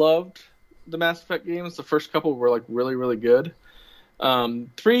I loved the Mass Effect games. The first couple were like really, really good.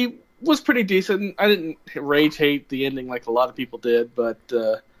 3 was pretty decent. I didn't rage hate the ending like a lot of people did, but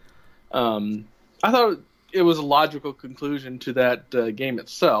I thought it was a logical conclusion to that game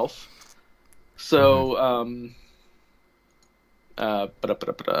itself. So, what am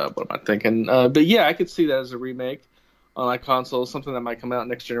I thinking? But yeah, I could see that as a remake on my console, something that might come out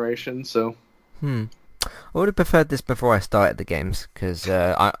next generation. So, I would have preferred this before I started the games, because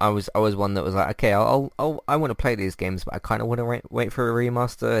I was one that was like, okay, I want to play these games, but I kind of want to wait for a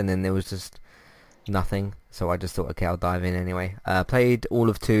remaster, and then there was just nothing. So I just thought, okay, I'll dive in anyway. Played all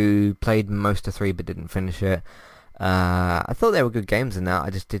of 2, played most of 3, but didn't finish it. I thought they were good games in that.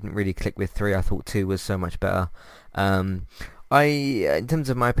 I just didn't really click with 3. I thought 2 was so much better. In terms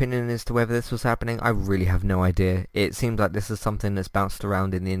of my opinion as to whether this was happening, I really have no idea. It seems like this is something that's bounced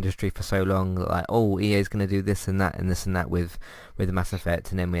around in the industry for so long, like, oh, EA's going to do this and that and this and that with Mass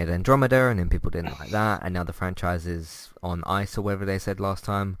Effect, and then we had Andromeda, and then people didn't like that, and now the franchise is on ice, or whatever they said last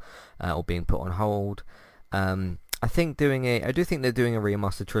time, or being put on hold. I do think that doing a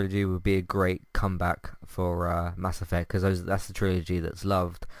remastered trilogy would be a great comeback for Mass Effect, because that's the trilogy that's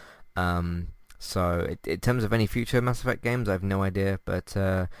loved. So in terms of any future Mass Effect games, I have no idea, but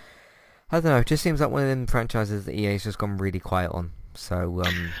I don't know. It just seems like one of them franchises that EA's just gone really quiet on. So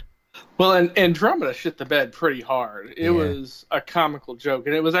well, and Andromeda shit the bed pretty hard. It was a comical joke,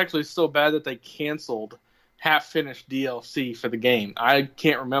 and it was actually so bad that they canceled half-finished DLC for the game. I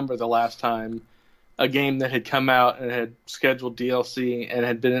can't remember the last time a game that had come out and had scheduled DLC and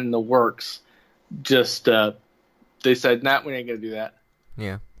had been in the works, just they said, nah, we ain't gonna do that.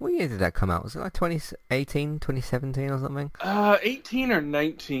 Yeah. What year did that come out? Was it like 2018, 2017 or something? 18 or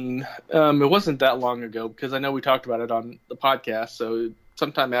 19. It wasn't that long ago, because I know we talked about it on the podcast, so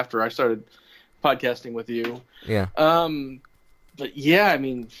sometime after I started podcasting with you. Yeah. But yeah, I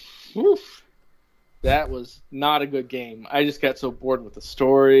mean, that was not a good game. I just got so bored with the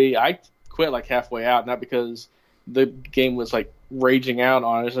story. I quit like halfway out, not because the game was like raging out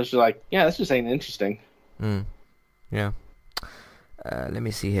on it. So I was just like, yeah, this just ain't interesting. Yeah. Let me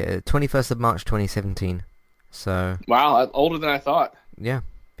see here. 21st of March 2017. So. Wow, older than I thought. Yeah.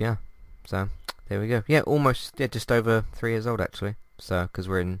 So there we go. Yeah, almost. Yeah, just over 3 years old actually. So because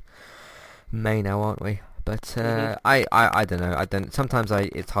we're in May now, aren't we? But I don't know. Sometimes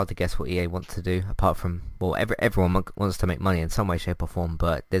it's hard to guess what EA wants to do. Apart from, well, everyone wants to make money in some way, shape, or form.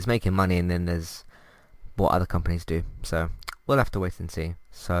 But there's making money, and then there's what other companies do. So we'll have to wait and see.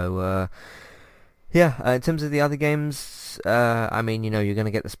 So. In terms of the other games, I mean, you're going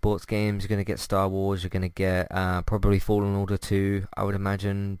to get the sports games, you're going to get Star Wars, you're going to get probably Fallen Order 2, I would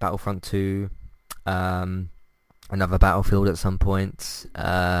imagine, Battlefront 2, another Battlefield at some point.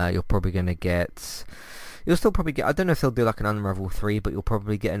 You'll still probably get, I don't know if they'll do like an Unravel 3, but you'll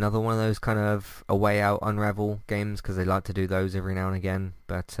probably get another one of those kind of a way out Unravel games, because they like to do those every now and again.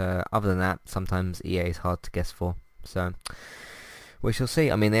 But other than that, sometimes EA is hard to guess for. So we shall see.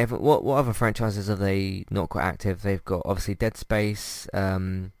 I mean, they have what other franchises have they not got active? They've got obviously Dead Space,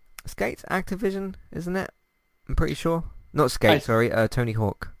 Skate's Activision, isn't it? I'm pretty sure. Not Skate, sorry, Tony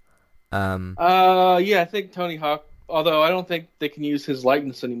Hawk. Yeah, I think Tony Hawk. Although I don't think they can use his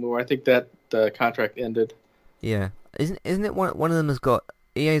likeness anymore. I think that the contract ended. Yeah, isn't it one of them has got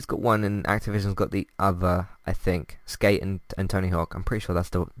EA's got one and Activision's got the other? I think Skate and Tony Hawk. I'm pretty sure that's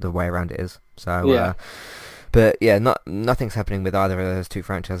the way around it is. So yeah. But yeah, nothing's happening with either of those two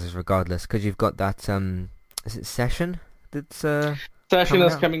franchises, regardless, because you've got that is it Session that's Session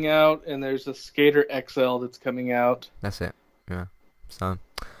is coming out, and there's a Skater XL that's coming out. That's it. Yeah. So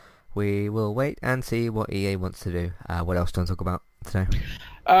we will wait and see what EA wants to do. What else do you want to talk about today?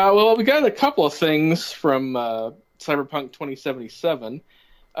 Well, we got a couple of things from Cyberpunk 2077.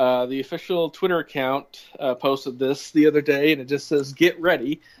 The official Twitter account posted this the other day, and it just says, "Get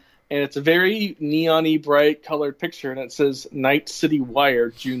ready." And it's a very neon-y bright colored picture, and it says Night City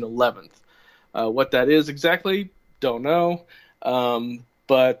Wire, June 11th. What that is exactly, don't know.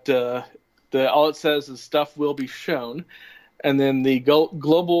 But all it says is stuff will be shown. And then the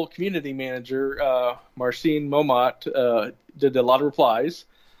global community manager, Marcin Momot, did a lot of replies.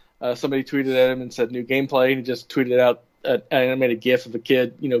 Somebody tweeted at him and said new gameplay. He just tweeted out an animated GIF of a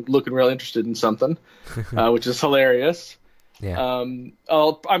kid, looking real interested in something, which is hilarious. Yeah.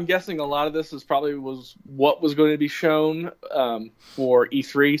 I'm guessing a lot of this was what was going to be shown for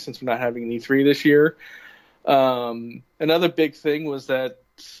E3, since we're not having an E3 this year. Another big thing was that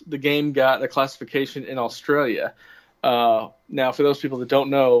the game got a classification in Australia. Now, for those people that don't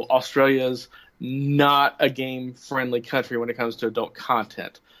know, Australia's not a game-friendly country when it comes to adult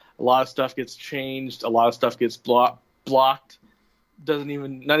content. A lot of stuff gets changed. A lot of stuff gets blocked. Not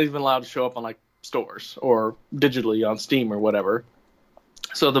even allowed to show up on stores or digitally on Steam or whatever.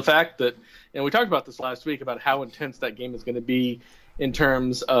 So the fact that, and we talked about this last week about how intense that game is going to be in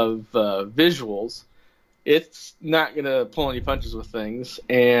terms of visuals, it's not going to pull any punches with things.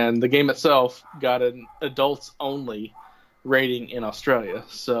 And the game itself got an adults only rating in Australia.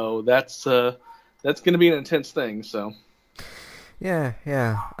 So that's going to be an intense thing. So. Yeah.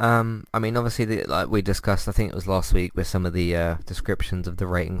 I mean, obviously, like we discussed, I think it was last week, with some of the descriptions of the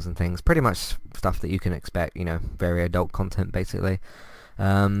ratings and things. Pretty much stuff that you can expect, very adult content, basically.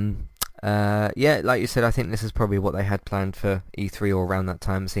 Yeah, like you said, I think this is probably what they had planned for E3 or around that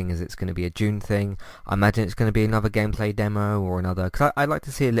time, seeing as it's going to be a June thing. I imagine it's going to be another gameplay demo or another, because I'd like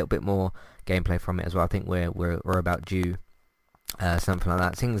to see a little bit more gameplay from it as well. I think we're about due something like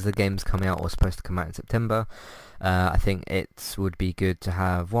that. Seeing as the game's coming out or supposed to come out in September, I think it would be good to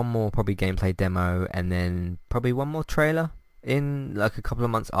have one more probably gameplay demo and then probably one more trailer in a couple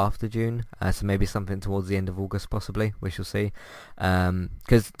of months after June, so maybe something towards the end of August possibly. We shall see.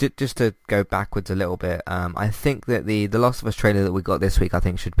 Because just to go backwards a little bit, I think that the Last of Us trailer that we got this week, I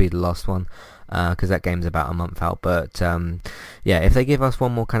think should be the last one, because that game's about a month out. But yeah, if they give us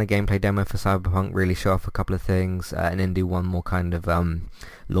one more kind of gameplay demo for Cyberpunk, really show off a couple of things, and then do one more kind of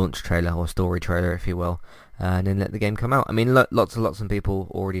launch trailer or story trailer, if you will, and then let the game come out. I mean, lots and lots of people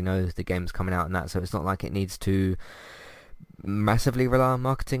already know the game's coming out and that, so it's not like it needs to massively rely on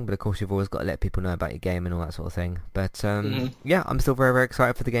marketing, but of course you've always got to let people know about your game and all that sort of thing. But yeah, I'm still very, very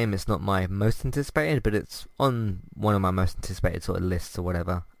excited for the game. It's not my most anticipated, but it's on one of my most anticipated sort of lists or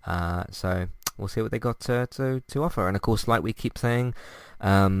whatever. So we'll see what they got to offer. And of course, like we keep saying,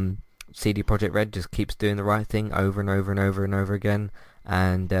 CD Projekt Red just keeps doing the right thing over and over and over and over again.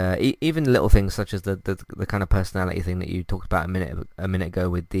 And even little things such as the kind of personality thing that you talked about a minute ago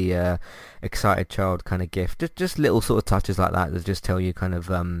with the excited child kind of gif, just little sort of touches like that just tell you kind of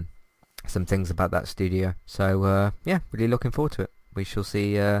some things about that studio. So yeah, really looking forward to it. We shall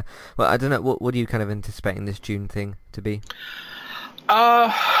see. Well, I don't know, what are you kind of anticipating this June thing to be?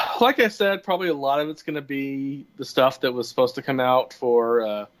 Like I said, probably a lot of it's going to be the stuff that was supposed to come out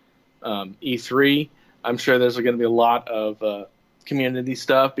for E3. I'm sure there's going to be a lot of community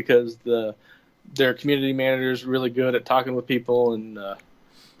stuff, because their community manager is really good at talking with people and that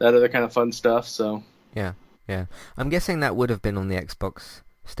other kind of fun stuff. So yeah, I'm guessing that would have been on the Xbox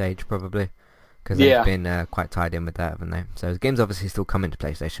stage probably, because they've been quite tied in with that, haven't they? So the game's obviously still coming to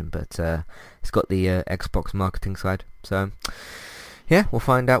PlayStation, but it's got the Xbox marketing side. So yeah, we'll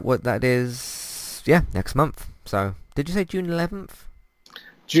find out what that is. Yeah, next month. So did you say June 11th?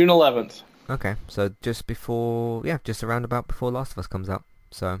 June 11th. Okay, so just around about before Last of Us comes out.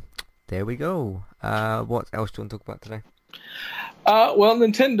 So there we go. What else do you want to talk about today? Well,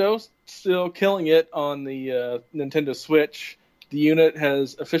 Nintendo's still killing it on the Nintendo Switch. The unit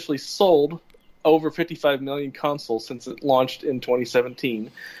has officially sold over 55 million consoles since it launched in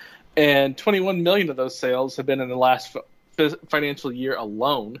 2017. And 21 million of those sales have been in the last financial year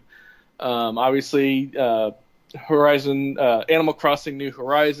alone. Obviously, Animal Crossing New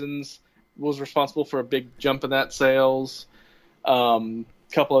Horizons was responsible for a big jump in that sales.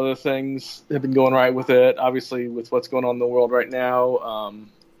 Couple other things have been going right with it. Obviously, with what's going on in the world right now,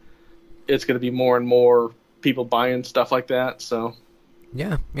 it's going to be more and more people buying stuff like that. So,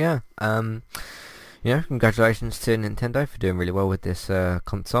 Yeah. Congratulations to Nintendo for doing really well with this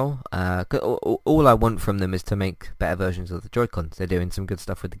console. All I want from them is to make better versions of the Joy-Cons. They're doing some good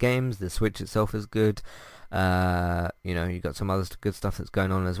stuff with the games. The Switch itself is good. You got some other good stuff that's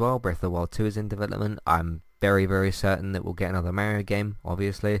going on as well. Breath of the Wild 2 is in development. I'm very, very certain that we'll get another Mario game,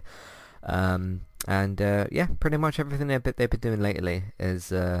 obviously. Pretty much everything they've been doing lately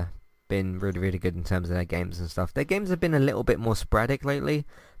has been really, really good in terms of their games and stuff. Their games have been a little bit more sporadic lately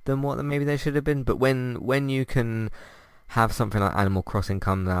than what maybe they should have been, but when you can have something like Animal Crossing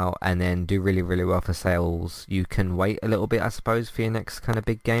come out and then do really, really well for sales, you can wait a little bit, I suppose, for your next kind of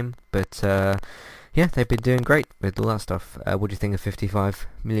big game. But they've been doing great with all that stuff. What do you think of 55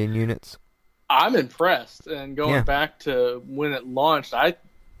 million units? I'm impressed. And going back to when it launched, I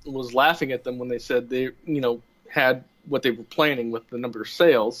was laughing at them when they said they, had what they were planning with the number of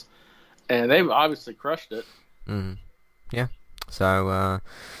sales, and they've obviously crushed it. Mm. Yeah. So,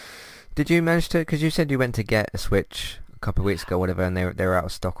 did you manage to? Because you said you went to get a Switch a couple of weeks ago, whatever, and they were out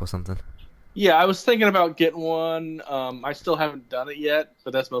of stock or something. Yeah, I was thinking about getting one. I still haven't done it yet,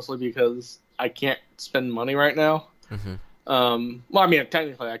 but that's mostly because I can't spend money right now. Mm-hmm. Well, I mean,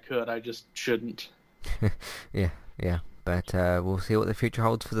 technically I could. I just shouldn't. Yeah. But we'll see what the future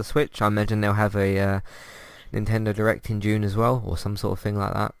holds for the Switch. I imagine they'll have a Nintendo Direct in June as well, or some sort of thing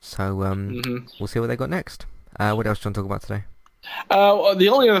like that. So we'll see what they got next. What else do you want to talk about today? The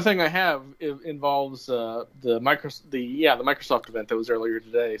only other thing I have involves the Microsoft event that was earlier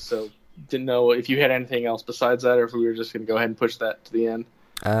today. So didn't know if you had anything else besides that, or if we were just going to go ahead and push that to the end.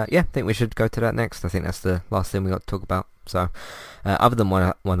 I think we should go to that next. I think that's the last thing we got to talk about. So, other than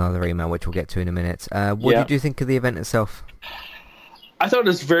one other email, which we'll get to in a minute, what did you think of the event itself? I thought it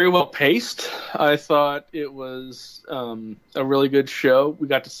was very well paced. I thought it was a really good show. We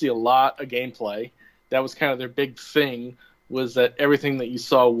got to see a lot of gameplay. That was kind of their big thing, was that everything that you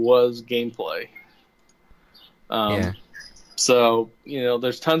saw was gameplay. So,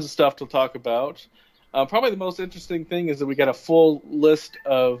 there's tons of stuff to talk about. Probably the most interesting thing is that we got a full list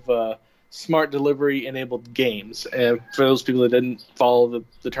of smart delivery enabled games. And for those people that didn't follow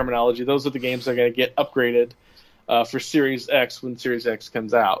the terminology, those are the games that are going to get upgraded for Series X when Series X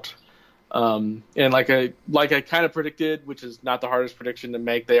comes out. And like I kind of predicted, which is not the hardest prediction to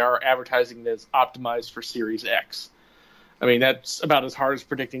make, they are advertising it as optimized for Series X. I mean, that's about as hard as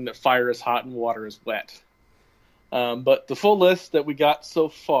predicting that fire is hot and water is wet. But the full list that we got so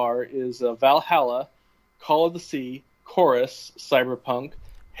far is Valhalla, Call of the Sea, Chorus, Cyberpunk,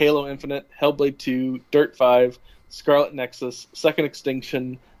 Halo Infinite, Hellblade 2, Dirt 5, Scarlet Nexus, Second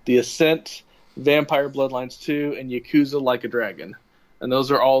Extinction, The Ascent, Vampire Bloodlines 2, and Yakuza Like a Dragon. And those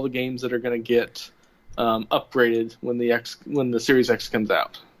are all the games that are going to get upgraded when the Series X comes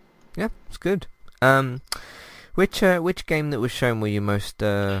out. Yeah, it's good. Which game that was shown were you most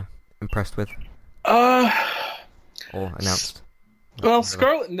impressed with? Or announced? Well,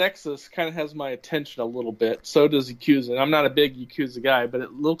 Scarlet Nexus kind of has my attention a little bit. So does Yakuza. And I'm not a big Yakuza guy, but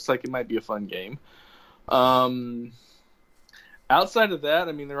it looks like it might be a fun game. Outside of that,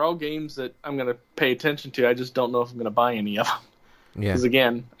 I mean, they're all games that I'm going to pay attention to. I just don't know if I'm going to buy any of them. Yeah. Because,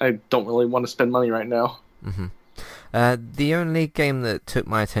 again, I don't really want to spend money right now. Mm-hmm. The only game that took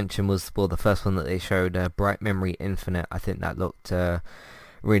my attention was, the first one that they showed, Bright Memory Infinite. I think that looked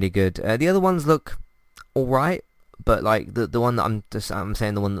really good. The other ones look alright, but like the one that I'm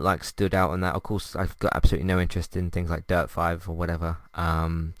saying the one that like stood out on that, of course, I've got absolutely no interest in things like Dirt 5 or whatever.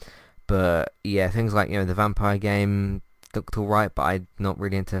 But yeah, things like, the vampire game looked alright, but I'm not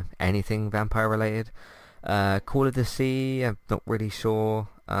really into anything vampire related. Call of the Sea, I'm not really sure.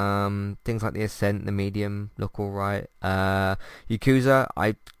 Things like The Ascent, The Medium look alright. Yakuza,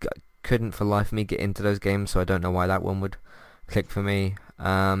 I couldn't for life of me get into those games, so I don't know why that one would click for me.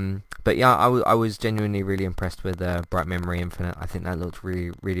 But yeah, I was genuinely really impressed with Bright Memory Infinite. I think that looked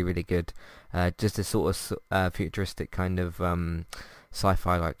really, really, really good. Just a sort of futuristic kind of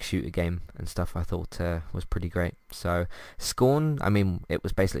sci-fi like shooter game and stuff I thought was pretty great. So Scorn, I mean, it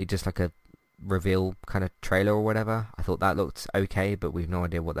was basically just like a reveal kind of trailer or whatever. I thought that looked okay, but we've no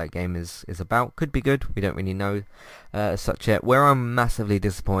idea what that game is about. Could be good, we don't really know as such yet. Where I'm massively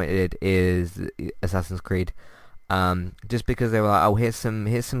disappointed is Assassin's Creed. Just because they were like, here's some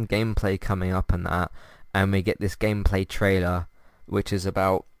gameplay coming up and that, and we get this gameplay trailer which is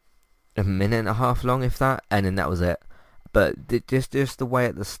about a minute and a half long, if that, and then that was it. But just the way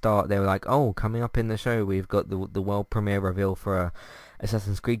at the start they were like, coming up in the show we've got the world premiere reveal for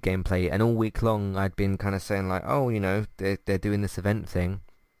Assassin's Creed gameplay, and all week long I'd been kind of saying like, oh, they're doing this event thing,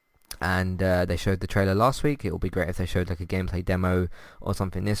 and they showed the trailer last week. It would be great if they showed like a gameplay demo or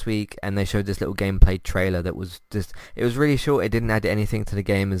something this week, and they showed this little gameplay trailer that was just, it was really short. It didn't add anything to the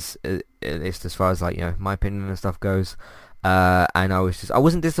game, at least as far as like, my opinion and stuff goes. And I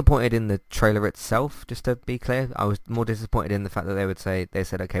wasn't disappointed in the trailer itself, just to be clear. I was more disappointed in the fact that they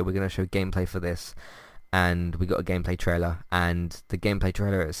said, okay, we're going to show gameplay for this, and we got a gameplay trailer, and the gameplay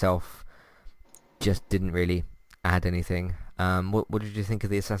trailer itself just didn't really add anything. What did you think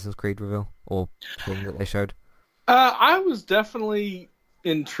of the Assassin's Creed reveal or thing that they showed? I was definitely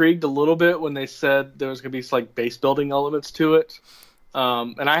intrigued a little bit when they said there was going to be like base building elements to it.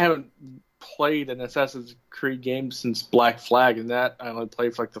 And I haven't played an Assassin's Creed game since Black Flag, and that I only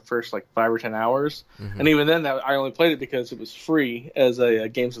played for like the first like 5 or 10 hours. Mm-hmm. And even then, I only played it because it was free as a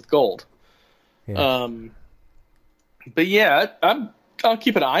Games with Gold. Yeah. But yeah, I'll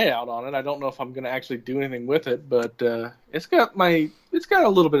keep an eye out on it. I don't know if I'm going to actually do anything with it, but it's got a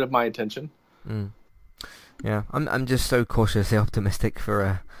little bit of my attention. Yeah, I'm just so cautiously optimistic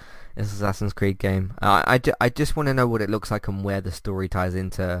for this Assassin's Creed game. I just want to know what it looks like and where the story ties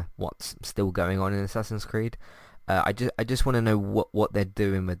into what's still going on in Assassin's Creed. I just want to know what they're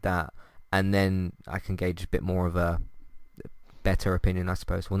doing with that, and then I can gauge a bit more of a better opinion, I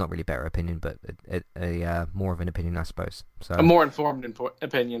suppose. Well, not really better opinion, but a more of an opinion, I suppose. So a more informed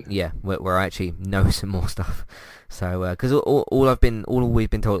opinion. Yeah, where I actually know some more stuff. So because all we've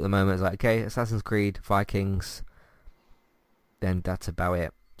been told at the moment is like, okay, Assassin's Creed, Vikings, then that's about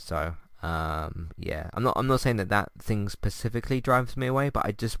it. So yeah, I'm not saying that thing specifically drives me away, but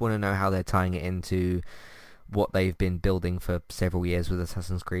I just want to know how they're tying it into what they've been building for several years with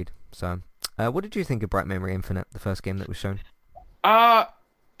Assassin's Creed. So what did you think of Bright Memory Infinite, the first game that was shown?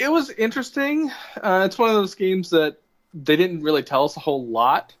 It was interesting. It's one of those games that they didn't really tell us a whole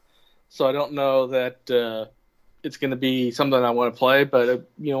lot, so I don't know that it's going to be something I want to play, but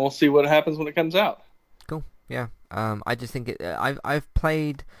we'll see what happens when it comes out. Cool. Yeah. I just think I've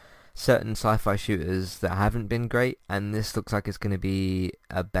played certain sci-fi shooters that haven't been great, and this looks like it's going to be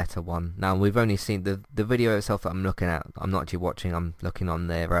a better one. Now, we've only seen the video itself that I'm looking at. I'm not actually watching. I'm looking on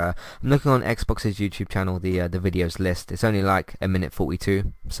their I'm looking on Xbox's YouTube channel, the videos list. It's only like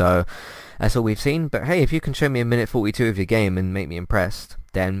 1:42, so that's all we've seen. But hey, if you can show me 1:42 of your game and make me impressed,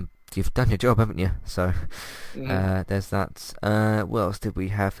 then you've done your job, haven't you? So there's that. What else did we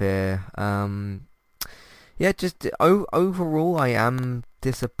have here? Yeah, just overall, I am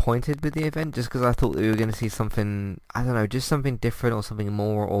disappointed with the event, just because I thought that we were going to see something, I don't know, just something different or something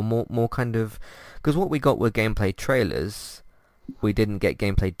more kind of, because what we got were gameplay trailers. We didn't get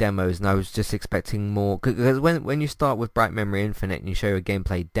gameplay demos, and I was just expecting more, because when you start with Bright Memory Infinite and you show a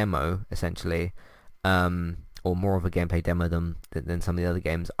gameplay demo, essentially, or more of a gameplay demo than some of the other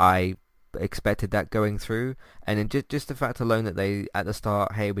games, I expected that going through, and then just the fact alone that they at the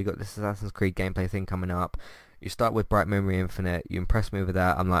start, hey, we got this Assassin's Creed gameplay thing coming up, you start with Bright Memory Infinite, you impress me with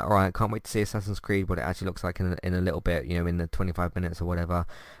that, I'm like, alright, I can't wait to see Assassin's Creed, what it actually looks like in a little bit, in the 25 minutes or whatever,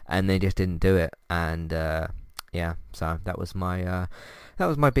 and they just didn't do it, and yeah, so that was my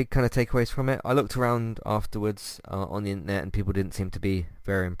big kind of takeaways from it. I looked around afterwards on the internet, and people didn't seem to be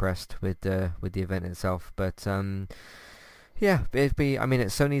very impressed with the event itself, but yeah, it's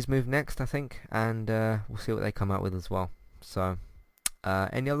Sony's move next, I think, and we'll see what they come out with as well. So,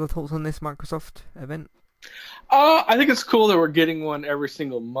 any other thoughts on this Microsoft event? I think it's cool that we're getting one every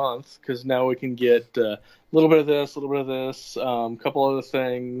single month, because now we can get a little bit of this, a couple other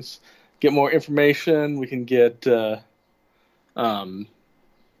things, get more information. We can get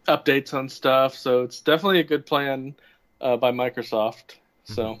updates on stuff. So it's definitely a good plan by Microsoft.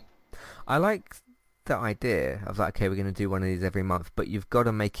 So I like the idea of like, okay, we're going to do one of these every month, but you've got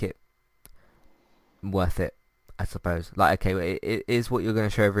to make it worth it, I suppose. Like, okay, is what you're going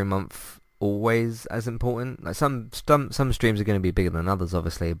to show every month always as important? Like some streams are going to be bigger than others,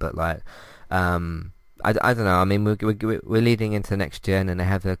 obviously, but like, I don't know. I mean, we're leading into next gen, and they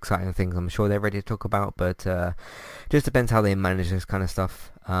have exciting things I'm sure they're ready to talk about, but just depends how they manage this kind of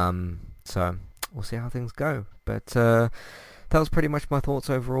stuff. So we'll see how things go. But that was pretty much my thoughts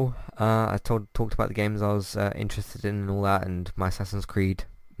overall. I talked about the games I was interested in and all that, and my Assassin's Creed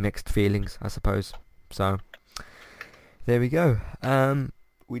mixed feelings, I suppose. So there we go.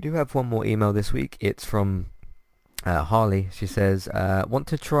 We do have one more email this week. It's from Harley. She says, want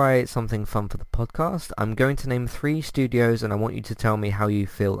to try something fun for the podcast? I'm going to name 3 studios, and I want you to tell me how you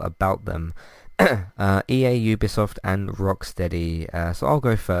feel about them. EA, Ubisoft, and Rocksteady. So I'll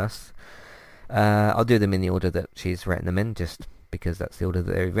go first. I'll do them in the order that she's written them in, just because that's the order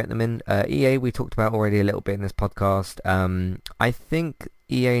that they've written them in. EA, we talked about already a little bit in this podcast. I think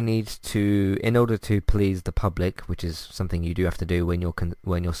EA needs to, in order to please the public, which is something you do have to do when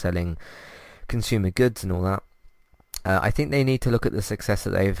you're selling consumer goods and all that. I think they need to look at the success that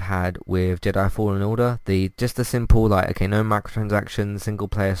they've had with Jedi Fallen Order. Just the simple, like, okay, no microtransactions, single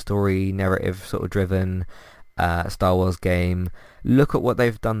player story, narrative sort of driven Star Wars game. Look at what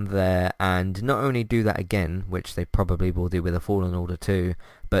they've done there, and not only do that again, which they probably will do with a Fallen Order 2,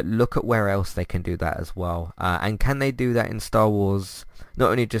 but look at where else they can do that as well. And can they do that in Star Wars, not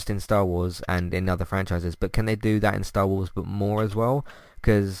only just in Star Wars and in other franchises, but can they do that in Star Wars but more as well?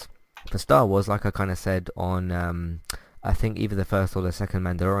 Because for Star Wars, like I kind of said on, I think either the first or the second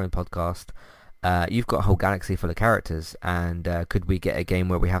Mandalorian podcast, you've got a whole galaxy full of characters, and could we get a game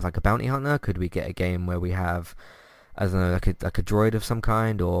where we have like a bounty hunter? Could we get a game where we have, I don't know, like a droid of some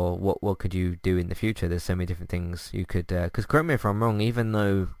kind? Or what could you do in the future? There's so many different things you could, because correct me if I'm wrong, even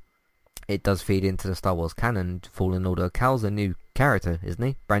though it does feed into the Star Wars canon, Fallen Order, Cal's a new character, isn't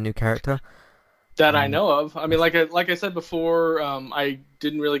he? Brand new character? That I know of. I mean, like I said before, I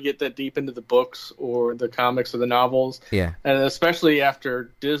didn't really get that deep into the books or the comics or the novels. Yeah. And especially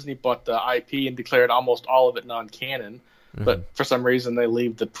after Disney bought the IP and declared almost all of it non-canon. Mm-hmm. But for some reason, they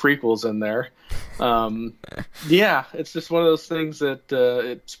leave the prequels in there. Yeah, it's just one of those things that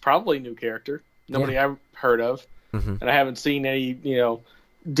it's probably a new character. Nobody I've heard of. Mm-hmm. And I haven't seen any,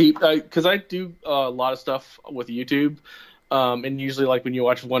 deep... Because I do a lot of stuff with YouTube. And usually, like, when you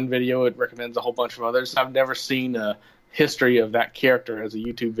watch one video, it recommends a whole bunch of others. I've never seen a history of that character as a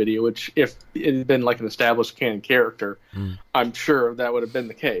YouTube video, which, if it had been like an established canon character, I'm sure that would have been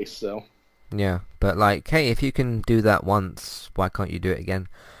the case. So, yeah, but like, hey, if you can do that once, why can't you do it again?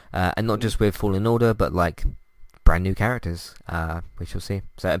 And not just with Fallen Order, but like brand new characters. We shall see.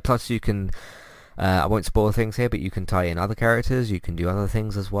 So, plus you can. I won't spoil things here, but you can tie in other characters. You can do other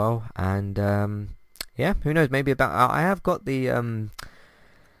things as well, and. Yeah, who knows? Maybe I have got the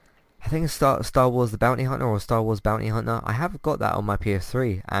I think it's Star Wars: The Bounty Hunter or Star Wars Bounty Hunter. I have got that on my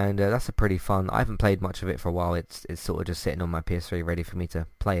PS3, and that's a pretty fun. I haven't played much of it for a while. It's sort of just sitting on my PS3, ready for me to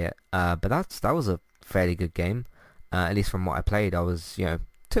play it. But that was a fairly good game, at least from what I played. I was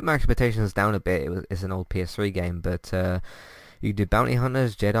took my expectations down a bit. It's an old PS3 game, but you do bounty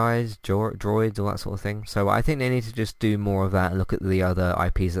hunters, Jedis, droids, all that sort of thing. So I think they need to just do more of that and look at the other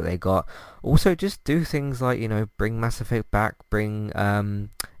IPs that they got. Also, just do things like, bring Mass Effect back, bring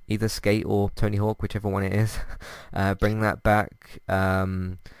either Skate or Tony Hawk, whichever one it is. Bring that back.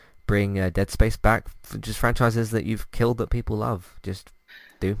 Bring Dead Space back. Just franchises that you've killed that people love. Just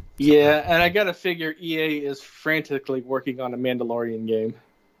do. Yeah, and I gotta figure EA is frantically working on a Mandalorian game.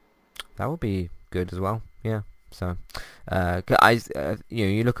 That would be good as well. Yeah. So,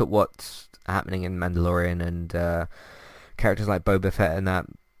 you look at what's happening in Mandalorian and characters like Boba Fett and that.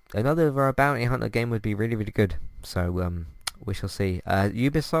 Another bounty hunter game would be really, really good. So, we shall see.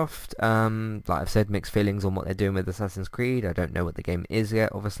 Ubisoft, like I've said, mixed feelings on what they're doing with Assassin's Creed. I don't know what the game is yet,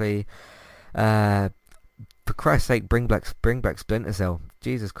 obviously. For Christ's sake, bring back Splinter Cell.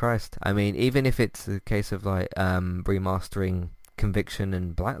 Jesus Christ. I mean, even if it's a case of like remastering Conviction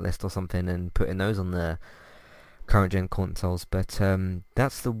and Blacklist or something and putting those on the current gen consoles, but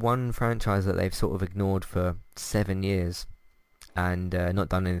that's the one franchise that they've sort of ignored for 7 years and not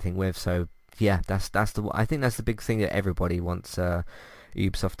done anything with. So yeah, I think that's the big thing that everybody wants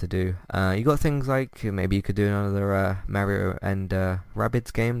Ubisoft to do. You got things like maybe you could do another Mario and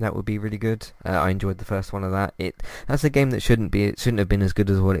Rabbids game. That would be really good. I enjoyed the first one of that. That's a game that shouldn't have been as good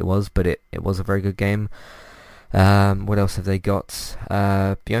as what it was, but it was a very good game. What else have they got?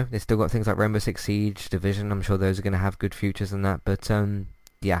 They still got things like Rainbow Six Siege, Division. I'm sure those are going to have good futures in that. But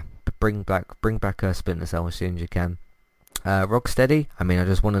bring back Splinter Cell as soon as you can. Rocksteady. I mean, I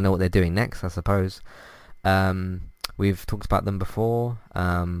just want to know what they're doing next, I suppose. We've talked about them before.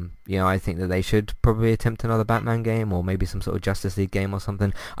 I think that they should probably attempt another Batman game or maybe some sort of Justice League game or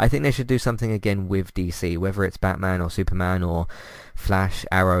something. I think they should do something again with DC, whether it's Batman or Superman or Flash,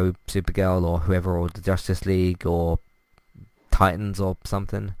 Arrow, Supergirl or whoever, or the Justice League or Titans or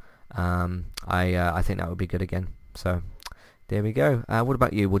something. I think that would be good again. So there we go. What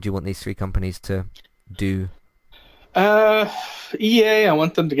about you? What do you want these three companies to do? EA, I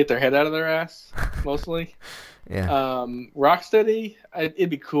want them to get their head out of their ass, mostly. Yeah. Rocksteady, it'd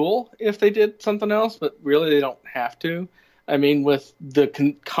be cool if they did something else, but really they don't have to. I mean, with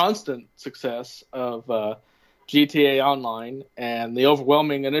the constant success of GTA Online and the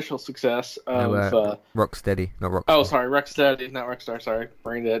overwhelming initial success of Rocksteady, not Rockstar. Oh, sorry, Rocksteady, not Rockstar. Sorry,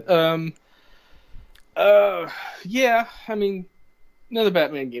 brain dead. Yeah, I mean, another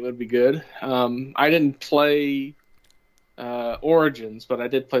Batman game would be good. I didn't play Origins, but I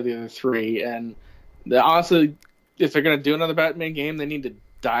did play the other 3. And honestly, if they're going to do another Batman game, they need to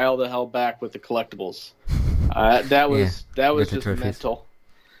dial the hell back with the collectibles. That was just mental.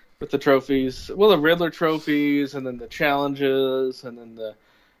 With the trophies, well, the Riddler trophies, and then the challenges, and then the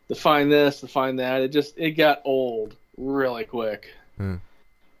find this, the find that. It got old really quick.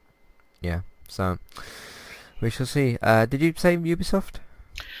 Yeah, so we shall see. Did you say Ubisoft?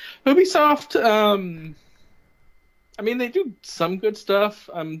 Ubisoft, I mean, they do some good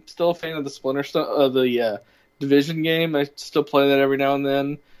stuff. I'm still a fan of the Splinter stuff, the Division game. I still play that every now and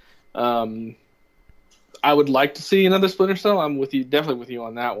then. I would like to see another Splinter Cell. I'm with you, definitely with you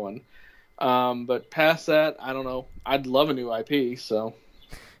on that one. But past that, I don't know. I'd love a new IP. So.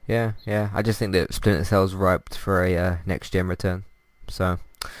 Yeah. I just think that Splinter Cell's ripe for a next gen return. So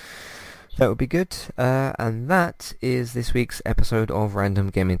that would be good. And that is this week's episode of Random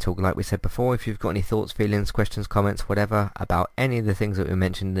Gaming Talk. Like we said before, if you've got any thoughts, feelings, questions, comments, whatever about any of the things that we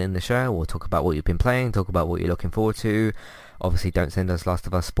mentioned in the show, or talk about what you've been playing, talk about what you're looking forward to. Obviously, don't send us Last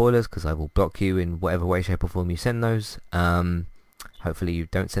of Us spoilers, because I will block you in whatever way, shape or form you send those. Hopefully you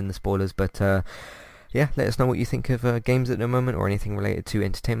don't send the spoilers, but yeah, let us know what you think of games at the moment, or anything related to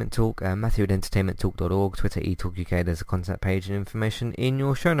Entertainment Talk. Matthew at entertainmenttalk.org, Twitter eTalkUK, there's a contact page and information in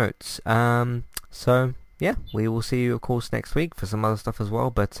your show notes. So yeah, we will see you of course next week for some other stuff as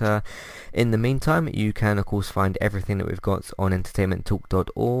well, but in the meantime you can of course find everything that we've got on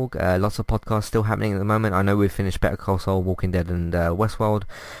entertainmenttalk.org. Lots of podcasts still happening at the moment. I know we've finished Better Call Saul, Walking Dead and Westworld,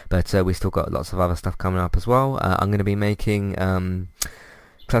 but we still got lots of other stuff coming up as well. I'm going to be making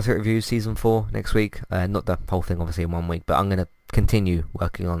Classic Reviews Season 4 next week. Not the whole thing obviously in 1 week, but I'm going to continue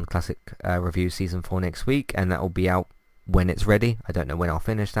working on Classic Reviews Season 4 next week, and that will be out when it's ready. I don't know when I'll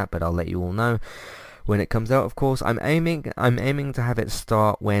finish that, but I'll let you all know when it comes out. Of course, I'm aiming to have it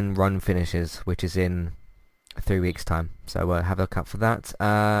start when Run finishes, which is in 3 weeks time, so have a look out for that.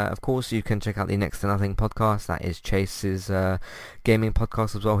 Of course you can check out the Next to Nothing podcast. That is Chase's gaming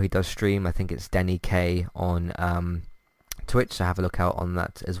podcast as well. He does stream, I think it's Danny K on Twitch, so have a look out on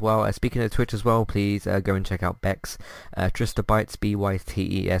that as well. Speaking of Twitch as well, please go and check out Bex, Tristabytes,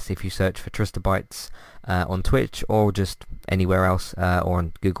 BYTES. If you search for Tristabytes on Twitch or just anywhere else, or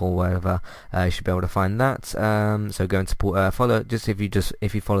on Google or wherever, you should be able to find that. So go and support, follow.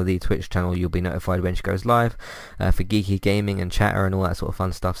 If you follow the Twitch channel, you'll be notified when she goes live for geeky gaming and chatter and all that sort of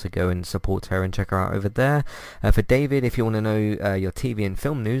fun stuff. So go and support her and check her out over there. For David, if you want to know your TV and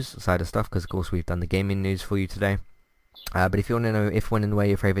film news side of stuff, because of course we've done the gaming news for you today. But if you want to know if, when and where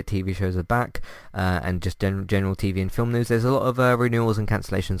your favourite TV shows are back, and just general TV and film news, there's a lot of renewals and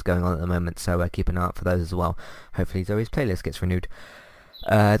cancellations going on at the moment, so keep an eye out for those as well. Hopefully Zoe's playlist gets renewed.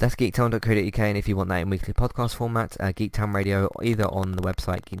 That's geektown.co.uk, and if you want that in weekly podcast format, Geektown Radio, either on the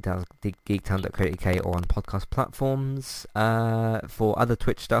website geektown.co.uk or on podcast platforms. For other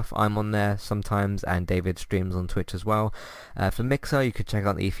Twitch stuff, I'm on there sometimes, and David streams on Twitch as well. For Mixer, you could check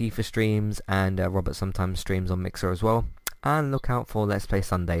out the FIFA streams, and Robert sometimes streams on Mixer as well. And look out for Let's Play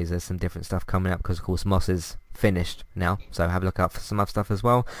Sundays. There's some different stuff coming up, because of course Moss is finished now, so have a look out for some other stuff as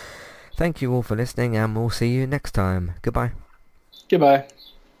well. Thank you all for listening, and we'll see you next time. Goodbye. Goodbye.